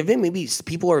 years. I mean, maybe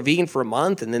people are vegan for a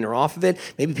month and then they're off of it.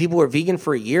 Maybe people are vegan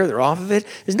for a year, they're off of it.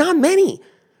 There's not many.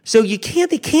 So they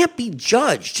can't be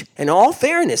judged. In all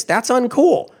fairness, that's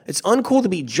uncool. It's uncool to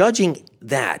be judging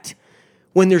that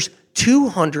when there's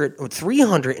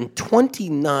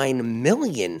 329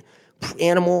 million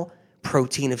animal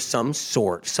protein of some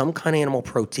sort, some kind of animal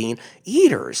protein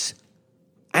eaters.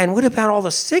 And what about all the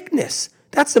sickness?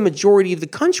 That's the majority of the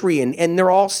country, and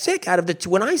they're all sick.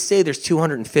 When I say there's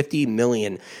 250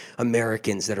 million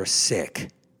Americans that are sick,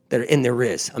 and there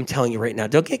is. I'm telling you right now,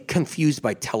 don't get confused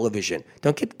by television.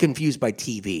 Don't get confused by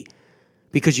TV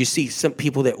because you see some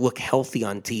people that look healthy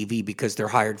on TV because they're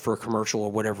hired for a commercial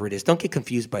or whatever it is. Don't get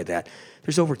confused by that.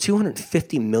 There's over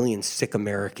 250 million sick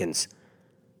Americans.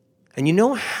 And you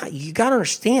got to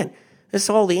understand, this is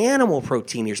all the animal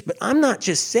protein eaters, but I'm not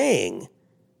just saying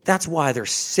that's why they're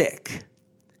sick.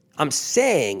 I'm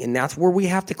saying, and that's where we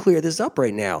have to clear this up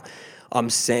right now, I'm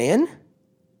saying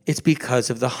it's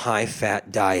because of the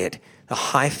high-fat diet, the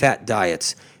high-fat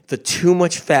diets, the too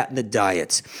much fat in the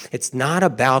diets. It's not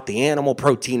about the animal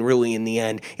protein really in the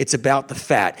end. It's about the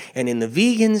fat. And in the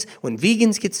vegans, when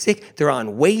vegans get sick, they're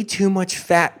on way too much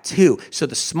fat too. So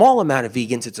the small amount of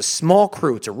vegans, it's a small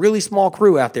crew. It's a really small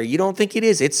crew out there. You don't think it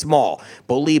is? It's small.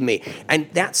 Believe me. And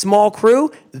that small crew,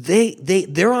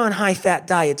 they're on high-fat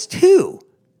diets too.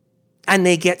 And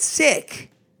they get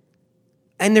sick.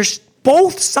 And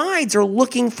both sides are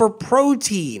looking for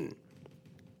protein.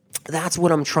 That's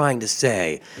what I'm trying to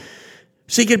say.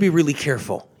 So you got to be really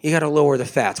careful. You got to lower the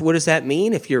fats. What does that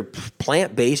mean? If you're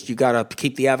plant-based, you got to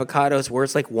keep the avocados where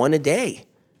it's like one a day.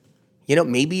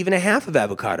 Maybe even a half of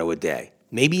avocado a day.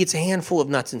 Maybe it's a handful of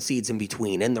nuts and seeds in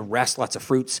between, and the rest, lots of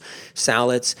fruits,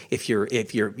 salads. If you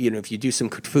do some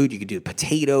cooked food, you could do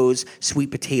potatoes,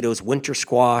 sweet potatoes, winter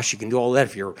squash. You can do all that.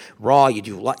 If you're raw, you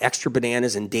do extra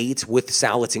bananas and dates with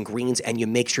salads and greens, and you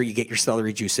make sure you get your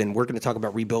celery juice in. We're going to talk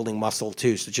about rebuilding muscle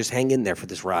too, so just hang in there for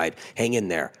this ride. Hang in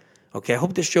there. Okay, I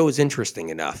hope this show is interesting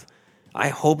enough. I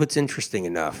hope it's interesting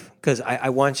enough because I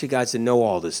want you guys to know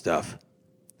all this stuff.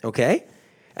 Okay?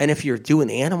 And if you're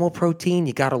doing animal protein,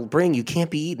 you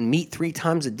can't be eating meat 3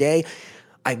 times a day.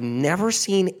 I've never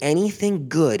seen anything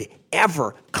good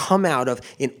ever come out of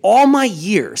in all my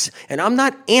years. And I'm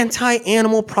not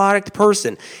anti-animal product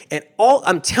person. And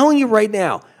I'm telling you right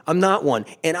now, I'm not one.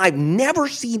 And I've never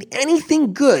seen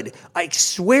anything good, I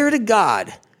swear to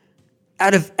God,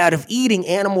 out of eating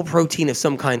animal protein of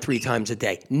some kind 3 times a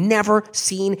day. Never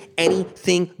seen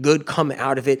anything good come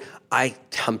out of it.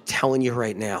 I'm telling you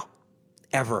right now.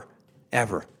 Ever.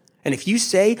 And if you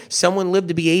say someone lived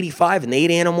to be 85 and they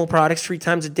ate animal products 3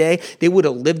 times a day, they would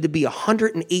have lived to be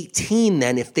 118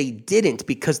 then if they didn't,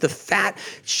 because the fat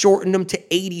shortened them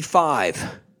to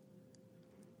 85.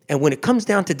 And when it comes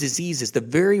down to diseases, the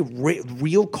very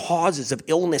real causes of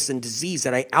illness and disease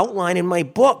that I outline in my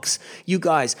books, you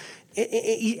guys,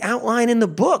 outline in the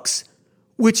books,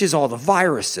 which is all the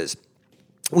viruses,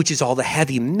 which is all the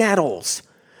heavy metals.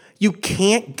 You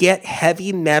can't get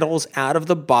heavy metals out of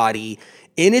the body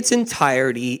in its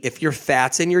entirety if your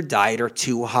fats in your diet are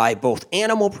too high, both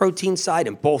animal protein side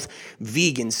and both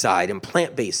vegan side and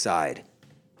plant-based side.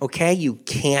 Okay, you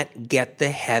can't get the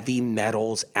heavy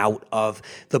metals out of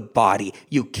the body.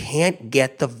 You can't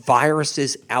get the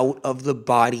viruses out of the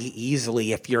body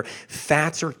easily if your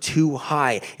fats are too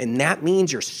high. And that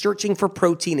means you're searching for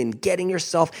protein and getting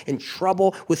yourself in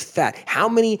trouble with fat. How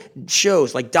many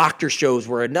shows, like doctor shows,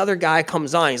 where another guy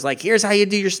comes on, he's like, here's how you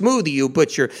do your smoothie. You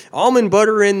put your almond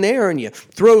butter in there and you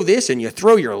throw this and you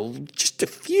throw just a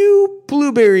few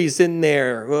blueberries in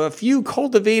there, a few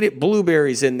cultivated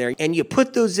blueberries in there, and you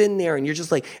put those in there and you're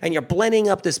just like, and you're blending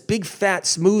up this big fat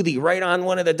smoothie right on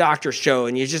one of the doctor's show,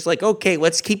 and you're just like, okay,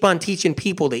 let's keep on teaching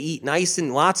people to eat nice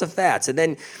and lots of fats.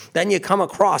 And then you come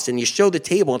across and you show the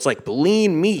table, it's like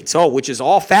lean meats, which is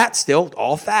all fat still,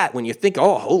 all fat. When you think,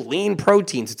 lean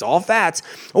proteins, it's all fats.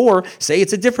 Or say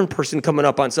it's a different person coming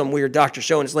up on some weird doctor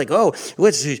show and it's like,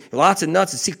 let's do lots of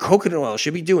nuts and see coconut oil.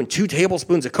 Should be doing 2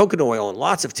 tablespoons of coconut oil and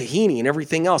lots of tahini and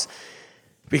everything else.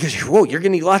 Because, you're going to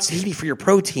need lots of tahini for your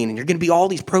protein, and you're going to be all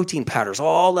these protein powders,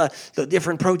 all the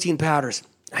different protein powders,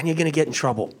 and you're going to get in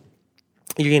trouble.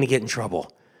 You're going to get in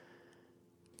trouble.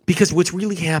 Because what's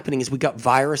really happening is we got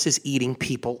viruses eating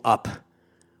people up.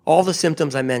 All the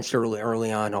symptoms I mentioned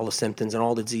early on, all the symptoms and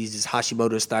all the diseases,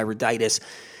 Hashimoto's, thyroiditis,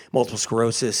 multiple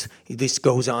sclerosis, this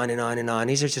goes on and on and on.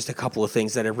 These are just a couple of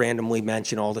things that I randomly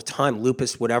mention all the time.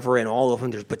 Lupus, whatever, and all of them.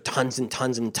 There's but tons and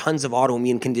tons and tons of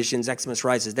autoimmune conditions, eczema,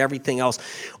 psoriasis, everything else.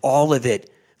 All of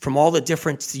it, from all the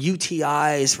different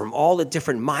UTIs, from all the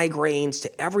different migraines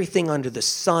to everything under the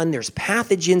sun. There's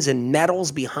pathogens and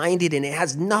metals behind it, and it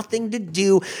has nothing to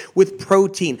do with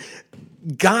protein.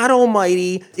 God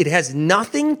almighty, it has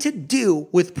nothing to do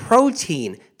with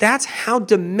protein. That's how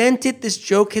demented this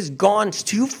joke has gone. It's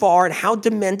too far, and how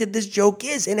demented this joke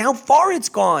is and how far it's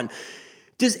gone.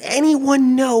 Does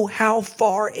anyone know how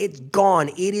far it's gone?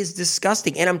 It is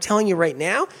disgusting. And I'm telling you right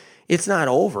now, it's not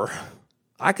over.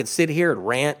 I could sit here and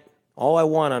rant all I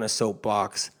want on a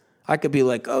soapbox. I could be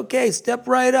like, okay, step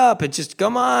right up and just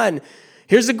come on.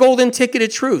 Here's the golden ticket of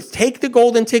truth. Take the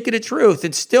golden ticket of truth.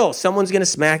 And still, someone's going to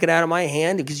smack it out of my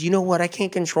hand because you know what? I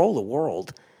can't control the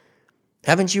world.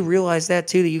 Haven't you realized that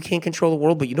too, that you can't control the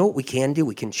world? But you know what we can do?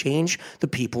 We can change the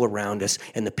people around us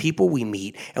and the people we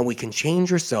meet, and we can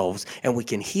change ourselves, and we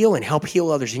can heal and help heal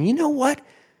others. And you know what?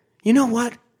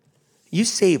 You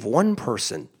save one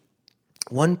person,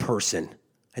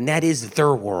 and that is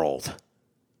their world.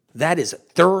 That is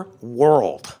their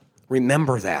world.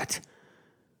 Remember that.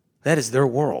 That is their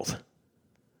world.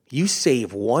 You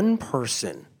save one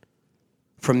person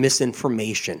from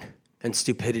misinformation and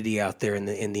stupidity out there in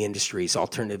the industries,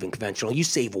 alternative and conventional. You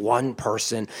save one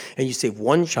person, and you save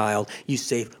one child, you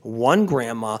save one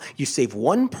grandma, you save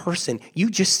one person, you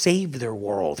just save their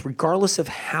world, regardless of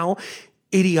how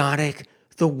idiotic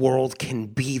the world can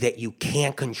be that you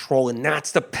can't control. And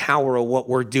that's the power of what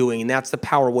we're doing, and that's the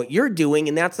power of what you're doing,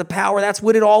 and that's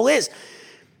what it all is.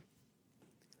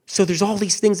 So there's all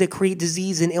these things that create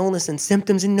disease and illness and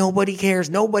symptoms, and nobody cares.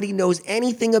 Nobody knows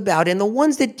anything about it. And the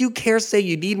ones that do care say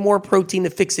you need more protein to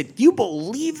fix it. Do you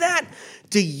believe that?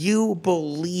 Do you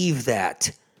believe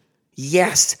that?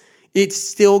 Yes, it's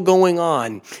still going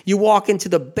on. You walk into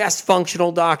the best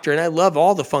functional doctor, and I love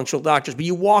all the functional doctors, but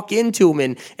you walk into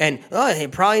them and they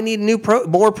probably need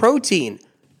more protein.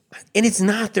 And it's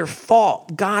not their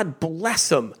fault. God bless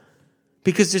them.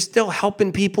 Because they're still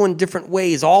helping people in different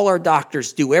ways. All our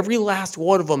doctors do. Every last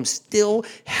one of them still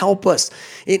help us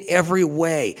in every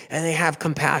way. And they have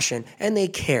compassion and they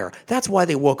care. That's why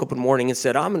they woke up in the morning and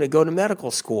said, I'm going to go to medical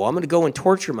school. I'm going to go and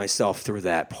torture myself through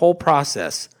that whole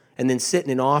process and then sit in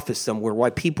an office somewhere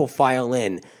while people file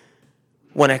in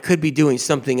when I could be doing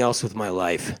something else with my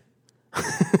life.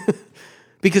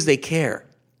 Because they care.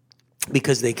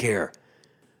 Because they care.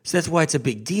 So that's why it's a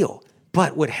big deal.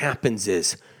 But what happens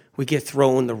is, we get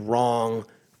thrown the wrong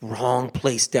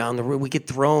place down the road. We get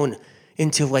thrown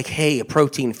into like, hey, a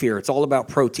protein fear. It's all about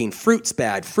protein. Fruit's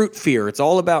bad. Fruit fear. It's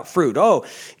all about fruit. Oh,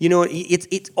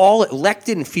 it's all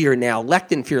lectin fear now.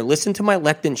 Lectin fear. Listen to my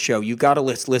lectin show. You got to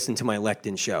listen to my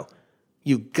lectin show.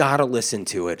 You got to listen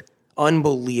to it.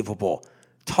 Unbelievable.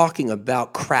 Talking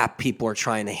about crap people are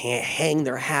trying to hang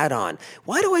their hat on.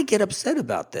 Why do I get upset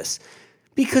about this?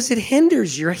 Because it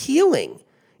hinders your healing.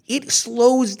 It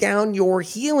slows down your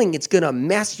healing. It's going to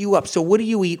mess you up. So what do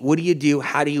you eat? What do you do?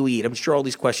 How do you eat? I'm sure all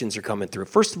these questions are coming through.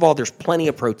 First of all, there's plenty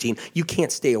of protein. You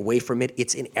can't stay away from it.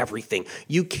 It's in everything.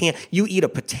 You eat a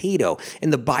potato,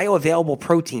 and the bioavailable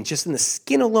protein just in the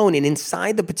skin alone and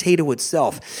inside the potato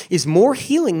itself is more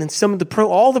healing than some of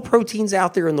all the proteins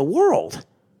out there in the world.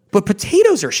 But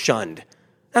potatoes are shunned.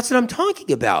 That's what I'm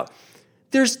talking about.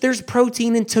 There's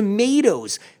protein in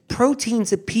tomatoes,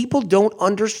 proteins that people don't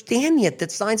understand yet, that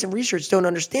science and research don't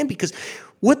understand, because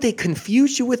what they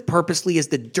confuse you with purposely is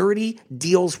the dirty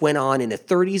deals went on in the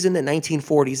 30s and the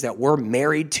 1940s that we're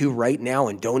married to right now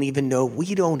and don't even know.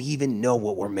 We don't even know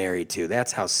what we're married to.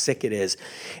 That's how sick it is.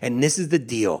 And this is the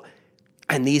deal.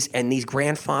 And these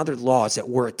grandfathered laws that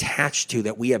we're attached to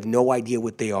that we have no idea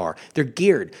what they are, they're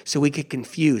geared so we get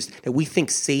confused that we think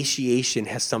satiation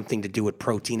has something to do with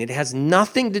protein. It has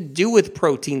nothing to do with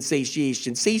protein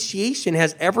satiation. Satiation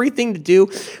has everything to do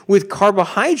with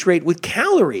carbohydrate, with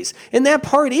calories. And that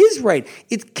part is right.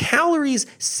 It's calories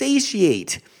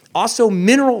satiate. Also,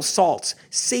 mineral salts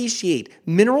satiate.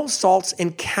 Mineral salts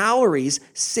and calories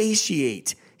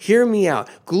satiate. Hear me out.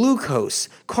 Glucose,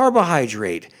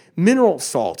 carbohydrate, mineral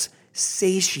salts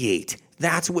satiate.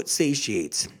 That's what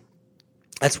satiates.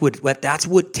 That's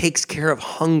what takes care of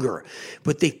hunger.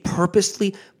 But they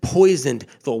purposely poisoned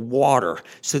the water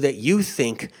so that you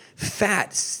think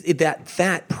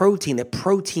that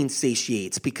protein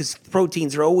satiates, because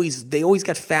proteins they always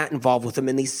got fat involved with them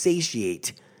and they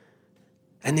satiate.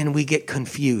 And then we get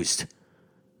confused.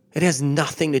 It has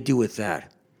nothing to do with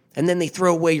that. And then they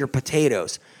throw away your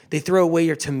potatoes. They throw away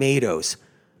your tomatoes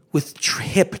with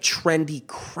hip, trendy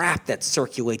crap that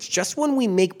circulates. Just when we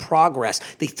make progress,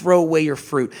 they throw away your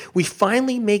fruit. We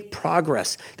finally make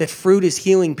progress that fruit is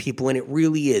healing people, and it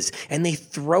really is. And they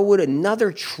throw it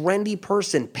another trendy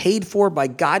person paid for by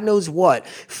God knows what,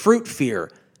 fruit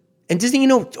fear. And Disney,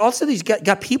 also these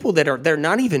got people they're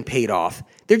not even paid off.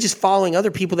 They're just following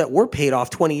other people that were paid off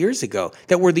 20 years ago,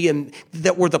 that were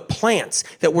the plants,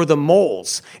 that were the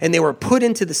moles, and they were put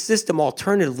into the system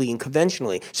alternatively and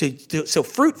conventionally. So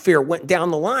fruit fear went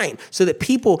down the line so that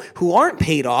people who aren't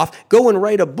paid off go and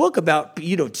write a book about,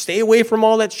 stay away from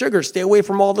all that sugar, stay away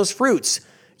from all those fruits.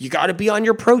 You got to be on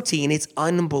your protein. It's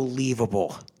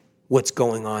unbelievable what's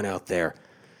going on out there.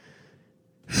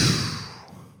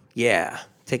 Yeah.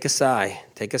 Take a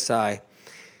sigh.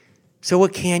 So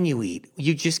what can you eat?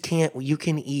 You just can't. You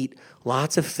can eat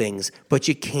lots of things, but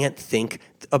you can't think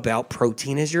about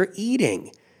protein as you're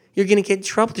eating. You're going to get in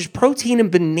trouble. There's protein in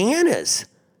bananas.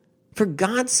 For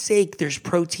God's sake, there's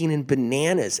protein in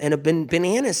bananas, and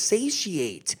bananas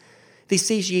satiate. They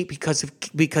satiate because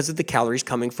of the calories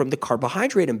coming from the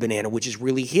carbohydrate in banana, which is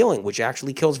really healing, which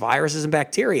actually kills viruses and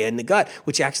bacteria in the gut,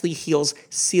 which actually heals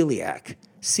celiac.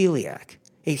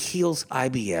 It heals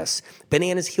IBS.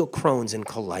 Bananas heal Crohn's and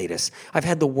colitis. I've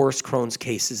had the worst Crohn's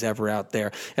cases ever out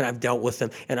there, and I've dealt with them,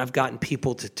 and I've gotten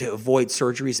people to avoid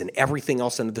surgeries and everything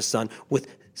else under the sun with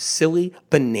silly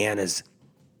bananas.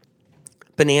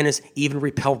 Bananas even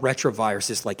repel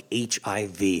retroviruses like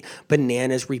HIV.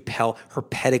 Bananas repel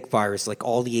herpetic virus like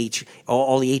all the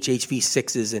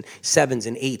HHV6s and 7s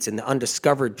and 8s and the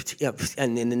undiscovered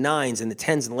and in the 9s and the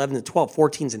 10s and 11s and 12s,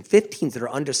 14s and 15s that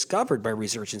are undiscovered by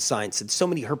research and science. And so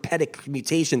many herpetic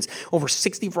mutations, over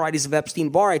 60 varieties of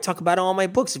Epstein-Barr. I talk about it in all my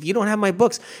books. If you don't have my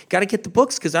books, got to get the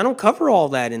books because I don't cover all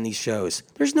that in these shows.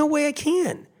 There's no way I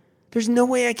can.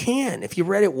 If you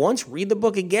read it once, read the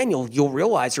book again. You'll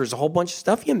realize there's a whole bunch of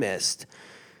stuff you missed.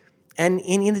 And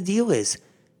the deal is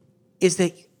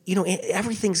that,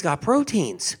 everything's got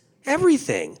proteins.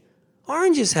 Everything.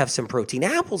 Oranges have some protein.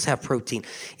 Apples have protein.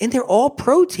 And they're all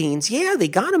proteins. Yeah, they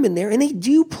got them in there. And they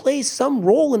do play some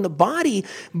role in the body.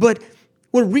 But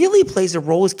what really plays a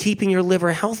role is keeping your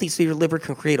liver healthy so your liver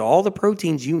can create all the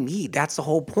proteins you need. That's the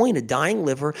whole point. A dying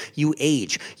liver, you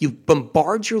age. You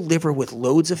bombard your liver with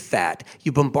loads of fat.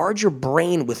 You bombard your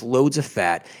brain with loads of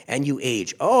fat, and you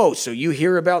age. Oh, so you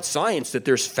hear about science that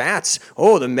there's fats.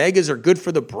 Oh, the megas are good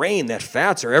for the brain, that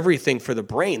fats are everything for the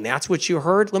brain. That's what you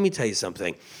heard? Let me tell you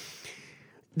something.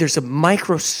 There's a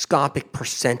microscopic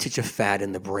percentage of fat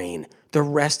in the brain. The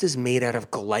rest is made out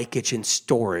of glycogen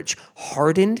storage,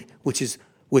 hardened, which is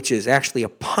actually a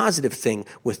positive thing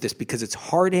with this because it's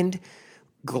hardened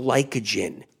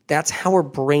glycogen. That's how our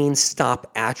brains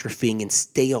stop atrophying and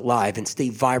stay alive and stay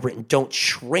vibrant and don't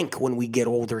shrink when we get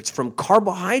older. It's from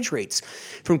carbohydrates,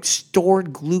 from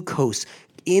stored glucose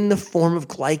in the form of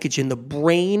glycogen. The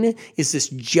brain is this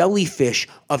jellyfish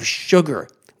of sugar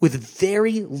with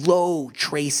very low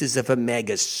traces of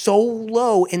omegas, so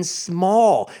low and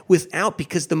small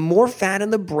because the more fat in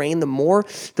the brain, the more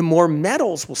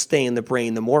metals will stay in the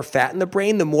brain. The more fat in the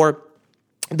brain, the more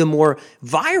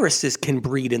viruses can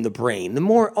breed in the brain, the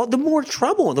more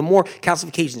trouble, the more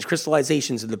calcifications,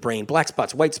 crystallizations in the brain, black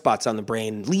spots, white spots on the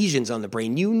brain, lesions on the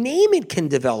brain, you name it can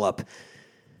develop.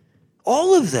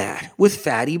 All of that with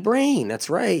fatty brain. That's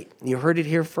right. You heard it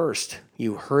here first.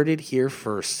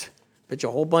 Bet you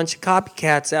a whole bunch of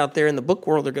copycats out there in the book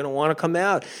world are going to want to come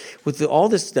out with all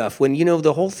this stuff. When,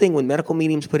 the whole thing, when Medical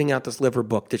Medium's putting out this liver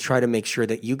book to try to make sure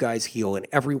that you guys heal in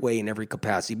every way, in every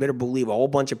capacity, you better believe a whole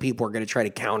bunch of people are going to try to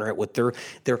counter it with their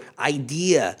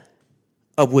idea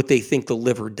of what they think the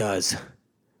liver does.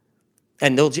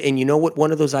 And you know what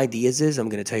one of those ideas is? I'm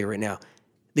going to tell you right now.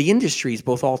 The industries,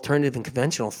 both alternative and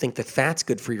conventional, think that fat's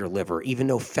good for your liver, even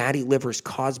though fatty liver is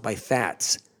caused by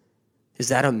fats. Is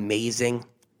that amazing?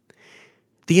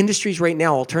 The industries right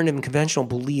now, alternative and conventional,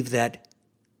 believe that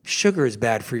sugar is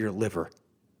bad for your liver.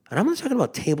 And I'm not talking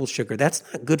about table sugar. That's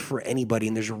not good for anybody,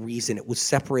 and there's a reason it was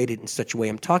separated in such a way.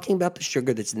 I'm talking about the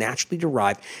sugar that's naturally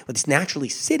derived, that's naturally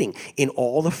sitting in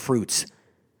all the fruits.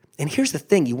 And here's the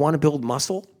thing. You want to build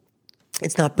muscle?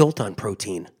 It's not built on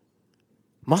protein.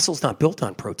 Muscle's not built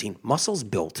on protein. Muscle's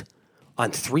built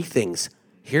on three things.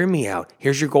 Hear me out.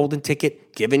 Here's your golden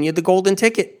ticket. Giving you the golden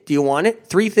ticket. Do you want it?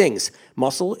 Three things.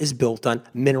 Muscle is built on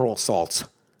mineral salts.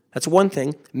 That's one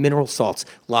thing, mineral salts,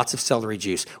 lots of celery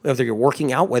juice. Whether you're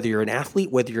working out, whether you're an athlete,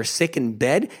 whether you're sick in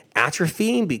bed,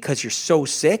 atrophying because you're so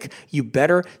sick, you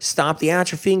better stop the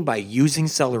atrophying by using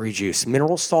celery juice.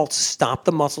 Mineral salts stop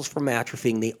the muscles from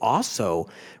atrophying. They also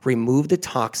remove the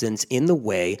toxins in the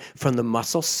way from the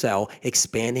muscle cell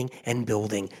expanding and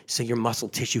building so your muscle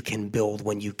tissue can build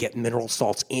when you get mineral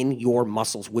salts in your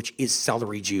muscles, which is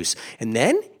celery juice. And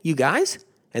then, you guys,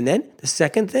 the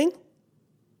second thing,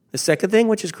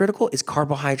 which is critical, is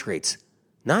carbohydrates.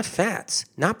 Not fats,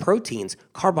 not proteins,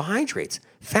 carbohydrates.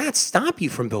 Fats stop you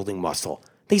from building muscle.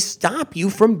 They stop you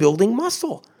from building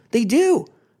muscle. They do.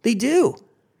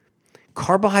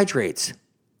 Carbohydrates,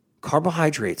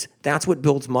 that's what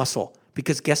builds muscle.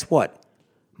 Because guess what?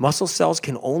 Muscle cells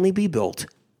can only be built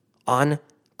on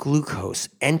glucose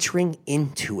entering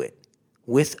into it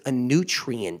with a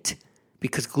nutrient,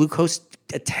 because glucose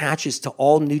attaches to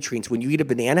all nutrients. When you eat a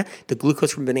banana, the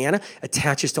glucose from banana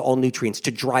attaches to all nutrients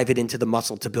to drive it into the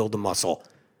muscle to build the muscle.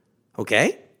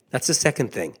 Okay? That's the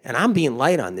second thing. And I'm being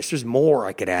light on this. There's more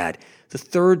I could add. The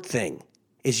third thing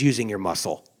is using your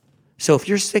muscle. So if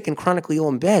you're sick and chronically ill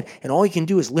in bed and all you can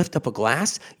do is lift up a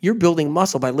glass, you're building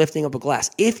muscle by lifting up a glass.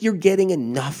 If you're getting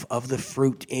enough of the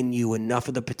fruit in you, enough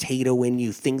of the potato in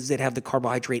you, things that have the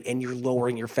carbohydrate, and you're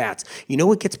lowering your fats. You know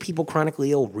what gets people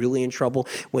chronically ill really in trouble?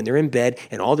 When they're in bed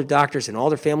and all their doctors and all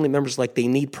their family members they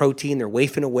need protein, they're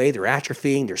wafting away, they're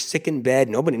atrophying, they're sick in bed,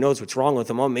 nobody knows what's wrong with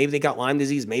them. Oh, maybe they got Lyme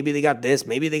disease, maybe they got this,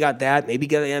 maybe they got that, maybe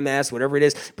got MS, whatever it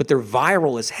is, but they're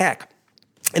viral as heck.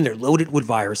 And they're loaded with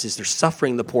viruses. They're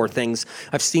suffering, the poor things.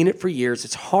 I've seen it for years.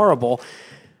 It's horrible.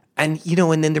 And,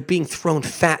 and then they're being thrown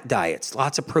fat diets.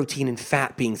 Lots of protein and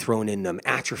fat being thrown in them,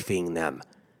 atrophying them.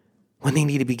 When they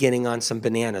need to be getting on some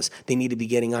bananas. They need to be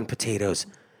getting on potatoes.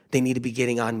 They need to be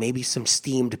getting on maybe some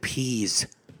steamed peas.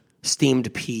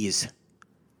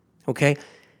 Okay?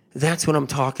 That's what I'm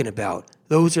talking about.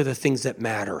 Those are the things that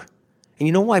matter. And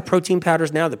you know why protein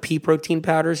powders now, the pea protein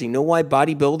powders, you know why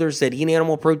bodybuilders that eat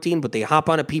animal protein, but they hop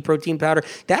on a pea protein powder?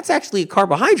 That's actually a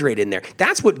carbohydrate in there.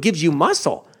 That's what gives you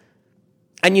muscle.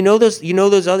 And and there's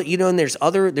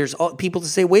people to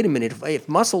say, wait a minute, if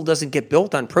muscle doesn't get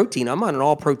built on protein, I'm on an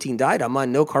all protein diet, I'm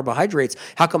on no carbohydrates,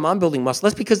 how come I'm building muscle?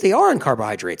 That's because they are on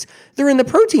carbohydrates. They're in the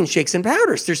protein shakes and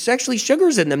powders. There's actually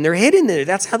sugars in them. They're hidden there.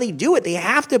 That's how they do it. They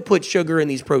have to put sugar in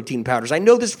these protein powders. I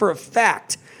know this for a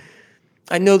fact.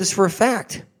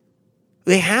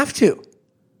 They have to.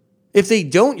 If they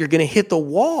don't, you're going to hit the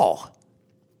wall.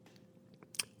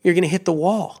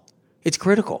 It's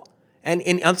critical.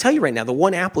 And I'll tell you right now, the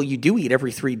one apple you do eat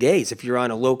every 3 days, if you're on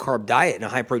a low-carb diet and a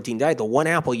high-protein diet, the one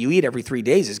apple you eat every 3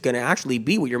 days is going to actually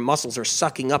be what your muscles are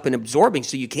sucking up and absorbing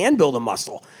so you can build a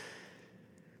muscle.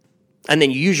 And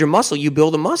then you use your muscle, you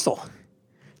build a muscle.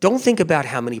 Don't think about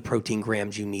how many protein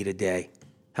grams you need a day.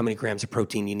 How many grams of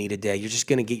protein you need a day. You're just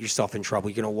going to get yourself in trouble.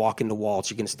 You're going to walk into walls.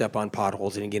 You're going to step on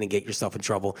potholes and you're going to get yourself in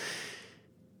trouble.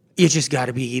 You just got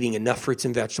to be eating enough fruits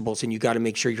and vegetables, and you got to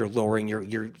make sure you're lowering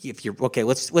if you're okay,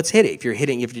 let's hit it. If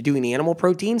you're doing the animal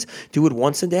proteins, do it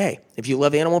once a day. If you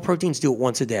love animal proteins, do it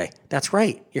once a day. That's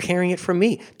right. You're hearing it from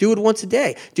me. Do it once a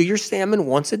day. Do your salmon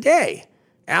once a day.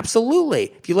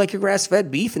 Absolutely. If you like your grass-fed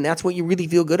beef and that's what you really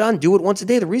feel good on, do it once a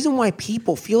day. The reason why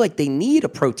people feel like they need a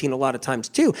protein a lot of times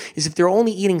too is if they're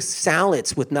only eating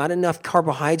salads with not enough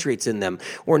carbohydrates in them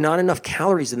or not enough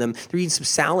calories in them, they're eating some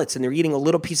salads and they're eating a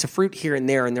little piece of fruit here and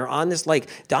there and they're on this like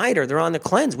diet or they're on the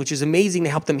cleanse, which is amazing to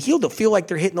help them heal. They'll feel like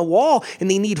they're hitting the wall and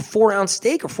they need a 4-ounce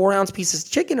steak or 4-ounce pieces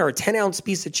of chicken or a 10-ounce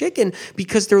piece of chicken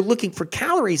because they're looking for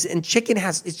calories, and chicken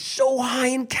it's so high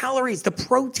in calories. The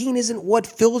protein isn't what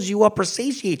fills you up or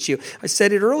satiates you. I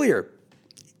said it earlier.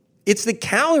 It's the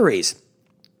calories.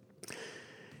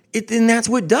 And that's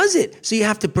what does it. So you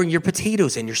have to bring your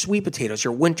potatoes in, your sweet potatoes,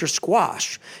 your winter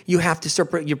squash. You have to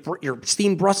start your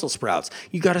steamed Brussels sprouts.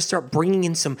 You got to start bringing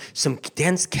in some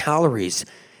dense calories.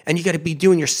 And you got to be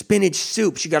doing your spinach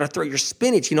soups. You got to throw your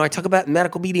spinach. I talk about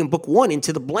Medical Medium Book 1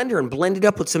 into the blender and blend it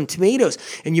up with some tomatoes.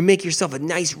 And you make yourself a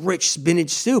nice, rich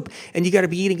spinach soup. And you got to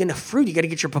be eating enough fruit. You got to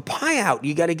get your papaya out.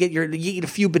 You got to you eat a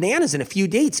few bananas and a few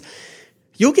dates.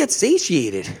 You'll get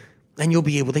satiated and you'll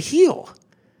be able to heal.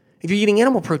 If you're eating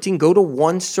animal protein, go to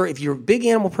one serving. If you're a big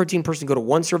animal protein person, go to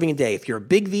one serving a day. If you're a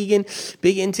big vegan,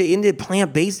 big into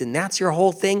plant-based, and that's your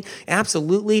whole thing,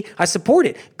 absolutely, I support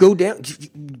it. Go down,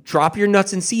 drop your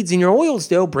nuts and seeds in your oils,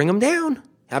 though. Bring them down.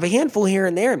 Have a handful here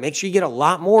and there. Make sure you get a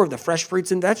lot more of the fresh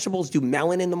fruits and vegetables. Do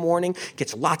melon in the morning.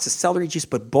 Get lots of celery juice,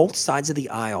 but both sides of the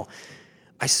aisle,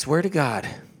 I swear to God,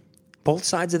 both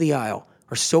sides of the aisle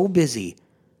are so busy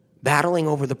battling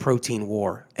over the protein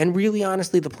war. And really,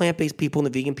 honestly, the plant-based people and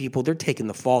the vegan people, they're taking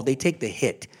the fall. They take the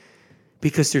hit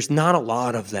because there's not a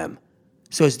lot of them.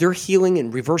 So as they're healing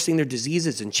and reversing their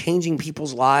diseases and changing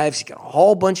people's lives, you got a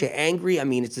whole bunch of angry.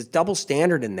 It's a double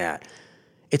standard in that.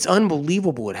 It's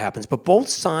unbelievable what happens. But both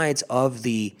sides of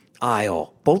the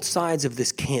aisle, both sides of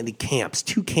the camps,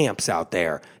 2 camps out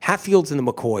there, Hatfields and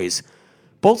the McCoys,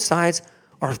 both sides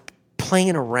are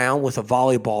playing around with a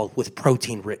volleyball with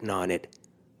protein written on it.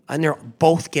 And they're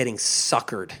both getting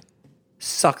suckered.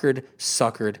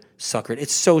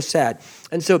 It's so sad.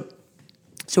 And so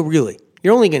really,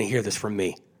 you're only going to hear this from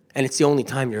me. And it's the only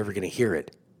time you're ever going to hear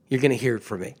it. You're going to hear it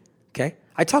from me. Okay?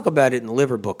 I talk about it in the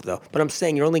liver book, though. But I'm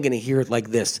saying you're only going to hear it like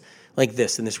this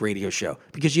in this radio show.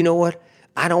 Because you know what?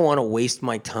 I don't want to waste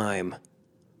my time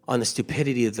on the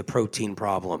stupidity of the protein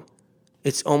problem.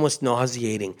 It's almost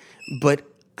nauseating. But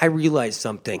I realize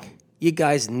something. You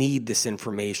guys need this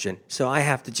information. So I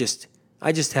just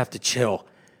have to chill.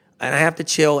 And I have to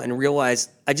chill and realize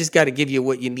I just got to give you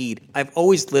what you need. I've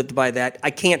always lived by that. I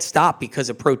can't stop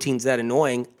because a protein's that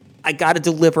annoying. I got to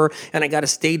deliver and I got to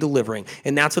stay delivering.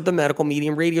 And that's what the Medical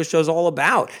Medium Radio Show is all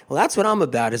about. Well, that's what I'm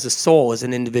about as a soul, as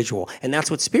an individual. And that's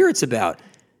what Spirit's about.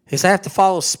 Is I have to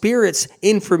follow Spirit's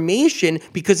information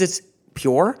because it's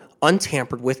pure,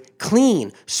 untampered with,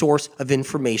 clean source of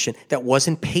information that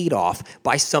wasn't paid off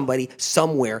by somebody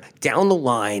somewhere down the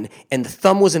line, and the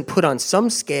thumb wasn't put on some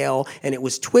scale, and it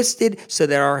was twisted so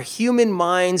that our human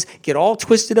minds get all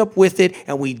twisted up with it,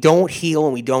 and we don't heal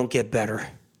and we don't get better.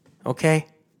 Okay?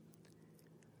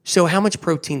 So how much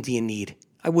protein do you need?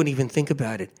 I wouldn't even think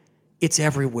about it. It's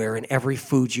everywhere in every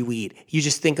food you eat. You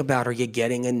just think about, are you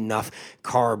getting enough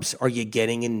carbs? Are you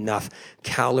getting enough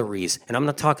calories? And I'm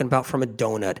not talking about from a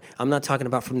donut. I'm not talking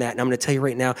about from that. And I'm going to tell you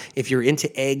right now, if you're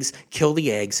into eggs, kill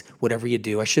the eggs, whatever you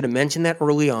do. I should have mentioned that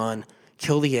early on.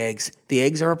 Kill the eggs. The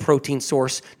eggs are a protein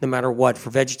source no matter what,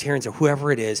 for vegetarians or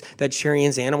whoever it is,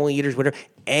 vegetarians, animal eaters, whatever.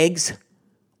 Eggs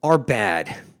are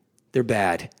bad. They're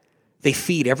bad. They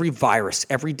feed every virus,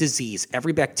 every disease,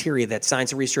 every bacteria that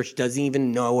science and research doesn't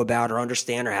even know about or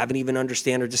understand or haven't even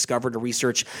understand or discovered or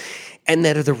researched. And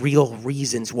that are the real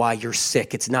reasons why you're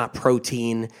sick. It's not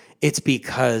protein. It's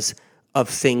because of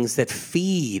things that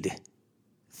feed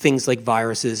things like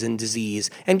viruses and disease.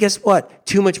 And guess what?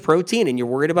 Too much protein, and you're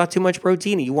worried about too much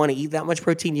protein, and you want to eat that much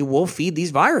protein, you will feed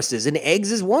these viruses. And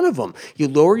eggs is one of them. You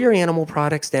lower your animal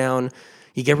products down.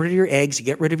 You get rid of your eggs, you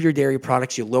get rid of your dairy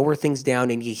products, you lower things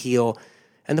down and you heal.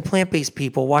 And the plant-based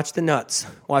people, watch the nuts.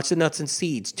 Watch the nuts and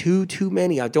seeds. Too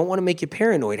many. I don't want to make you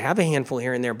paranoid. Have a handful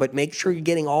here and there, but make sure you're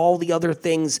getting all the other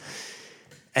things.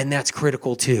 And that's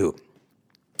critical too.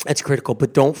 That's critical.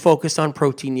 But don't focus on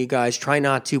protein, you guys. Try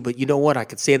not to. But you know what? I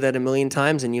could say that a million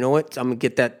times. And you know what? I'm going to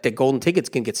get that golden ticket's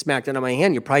going to get smacked out of my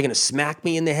hand. You're probably going to smack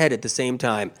me in the head at the same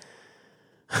time.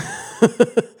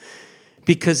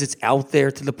 Because it's out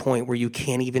there to the point where you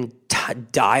can't even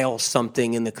dial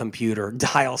something in the computer.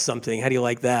 Dial something. How do you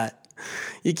like that?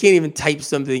 You can't even type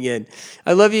something in.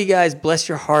 I love you guys. Bless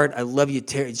your heart. I love you,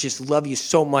 Terry. Just love you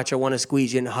so much. I want to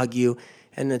squeeze you and hug you.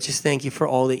 And just thank you for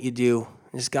all that you do.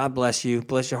 Just God bless you.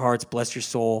 Bless your hearts. Bless your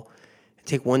soul.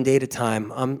 Take one day at a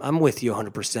time. I'm with you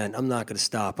 100%. I'm not going to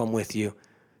stop. I'm with you.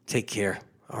 Take care.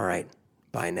 All right.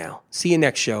 Bye now. See you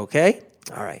next show, okay?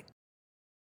 All right.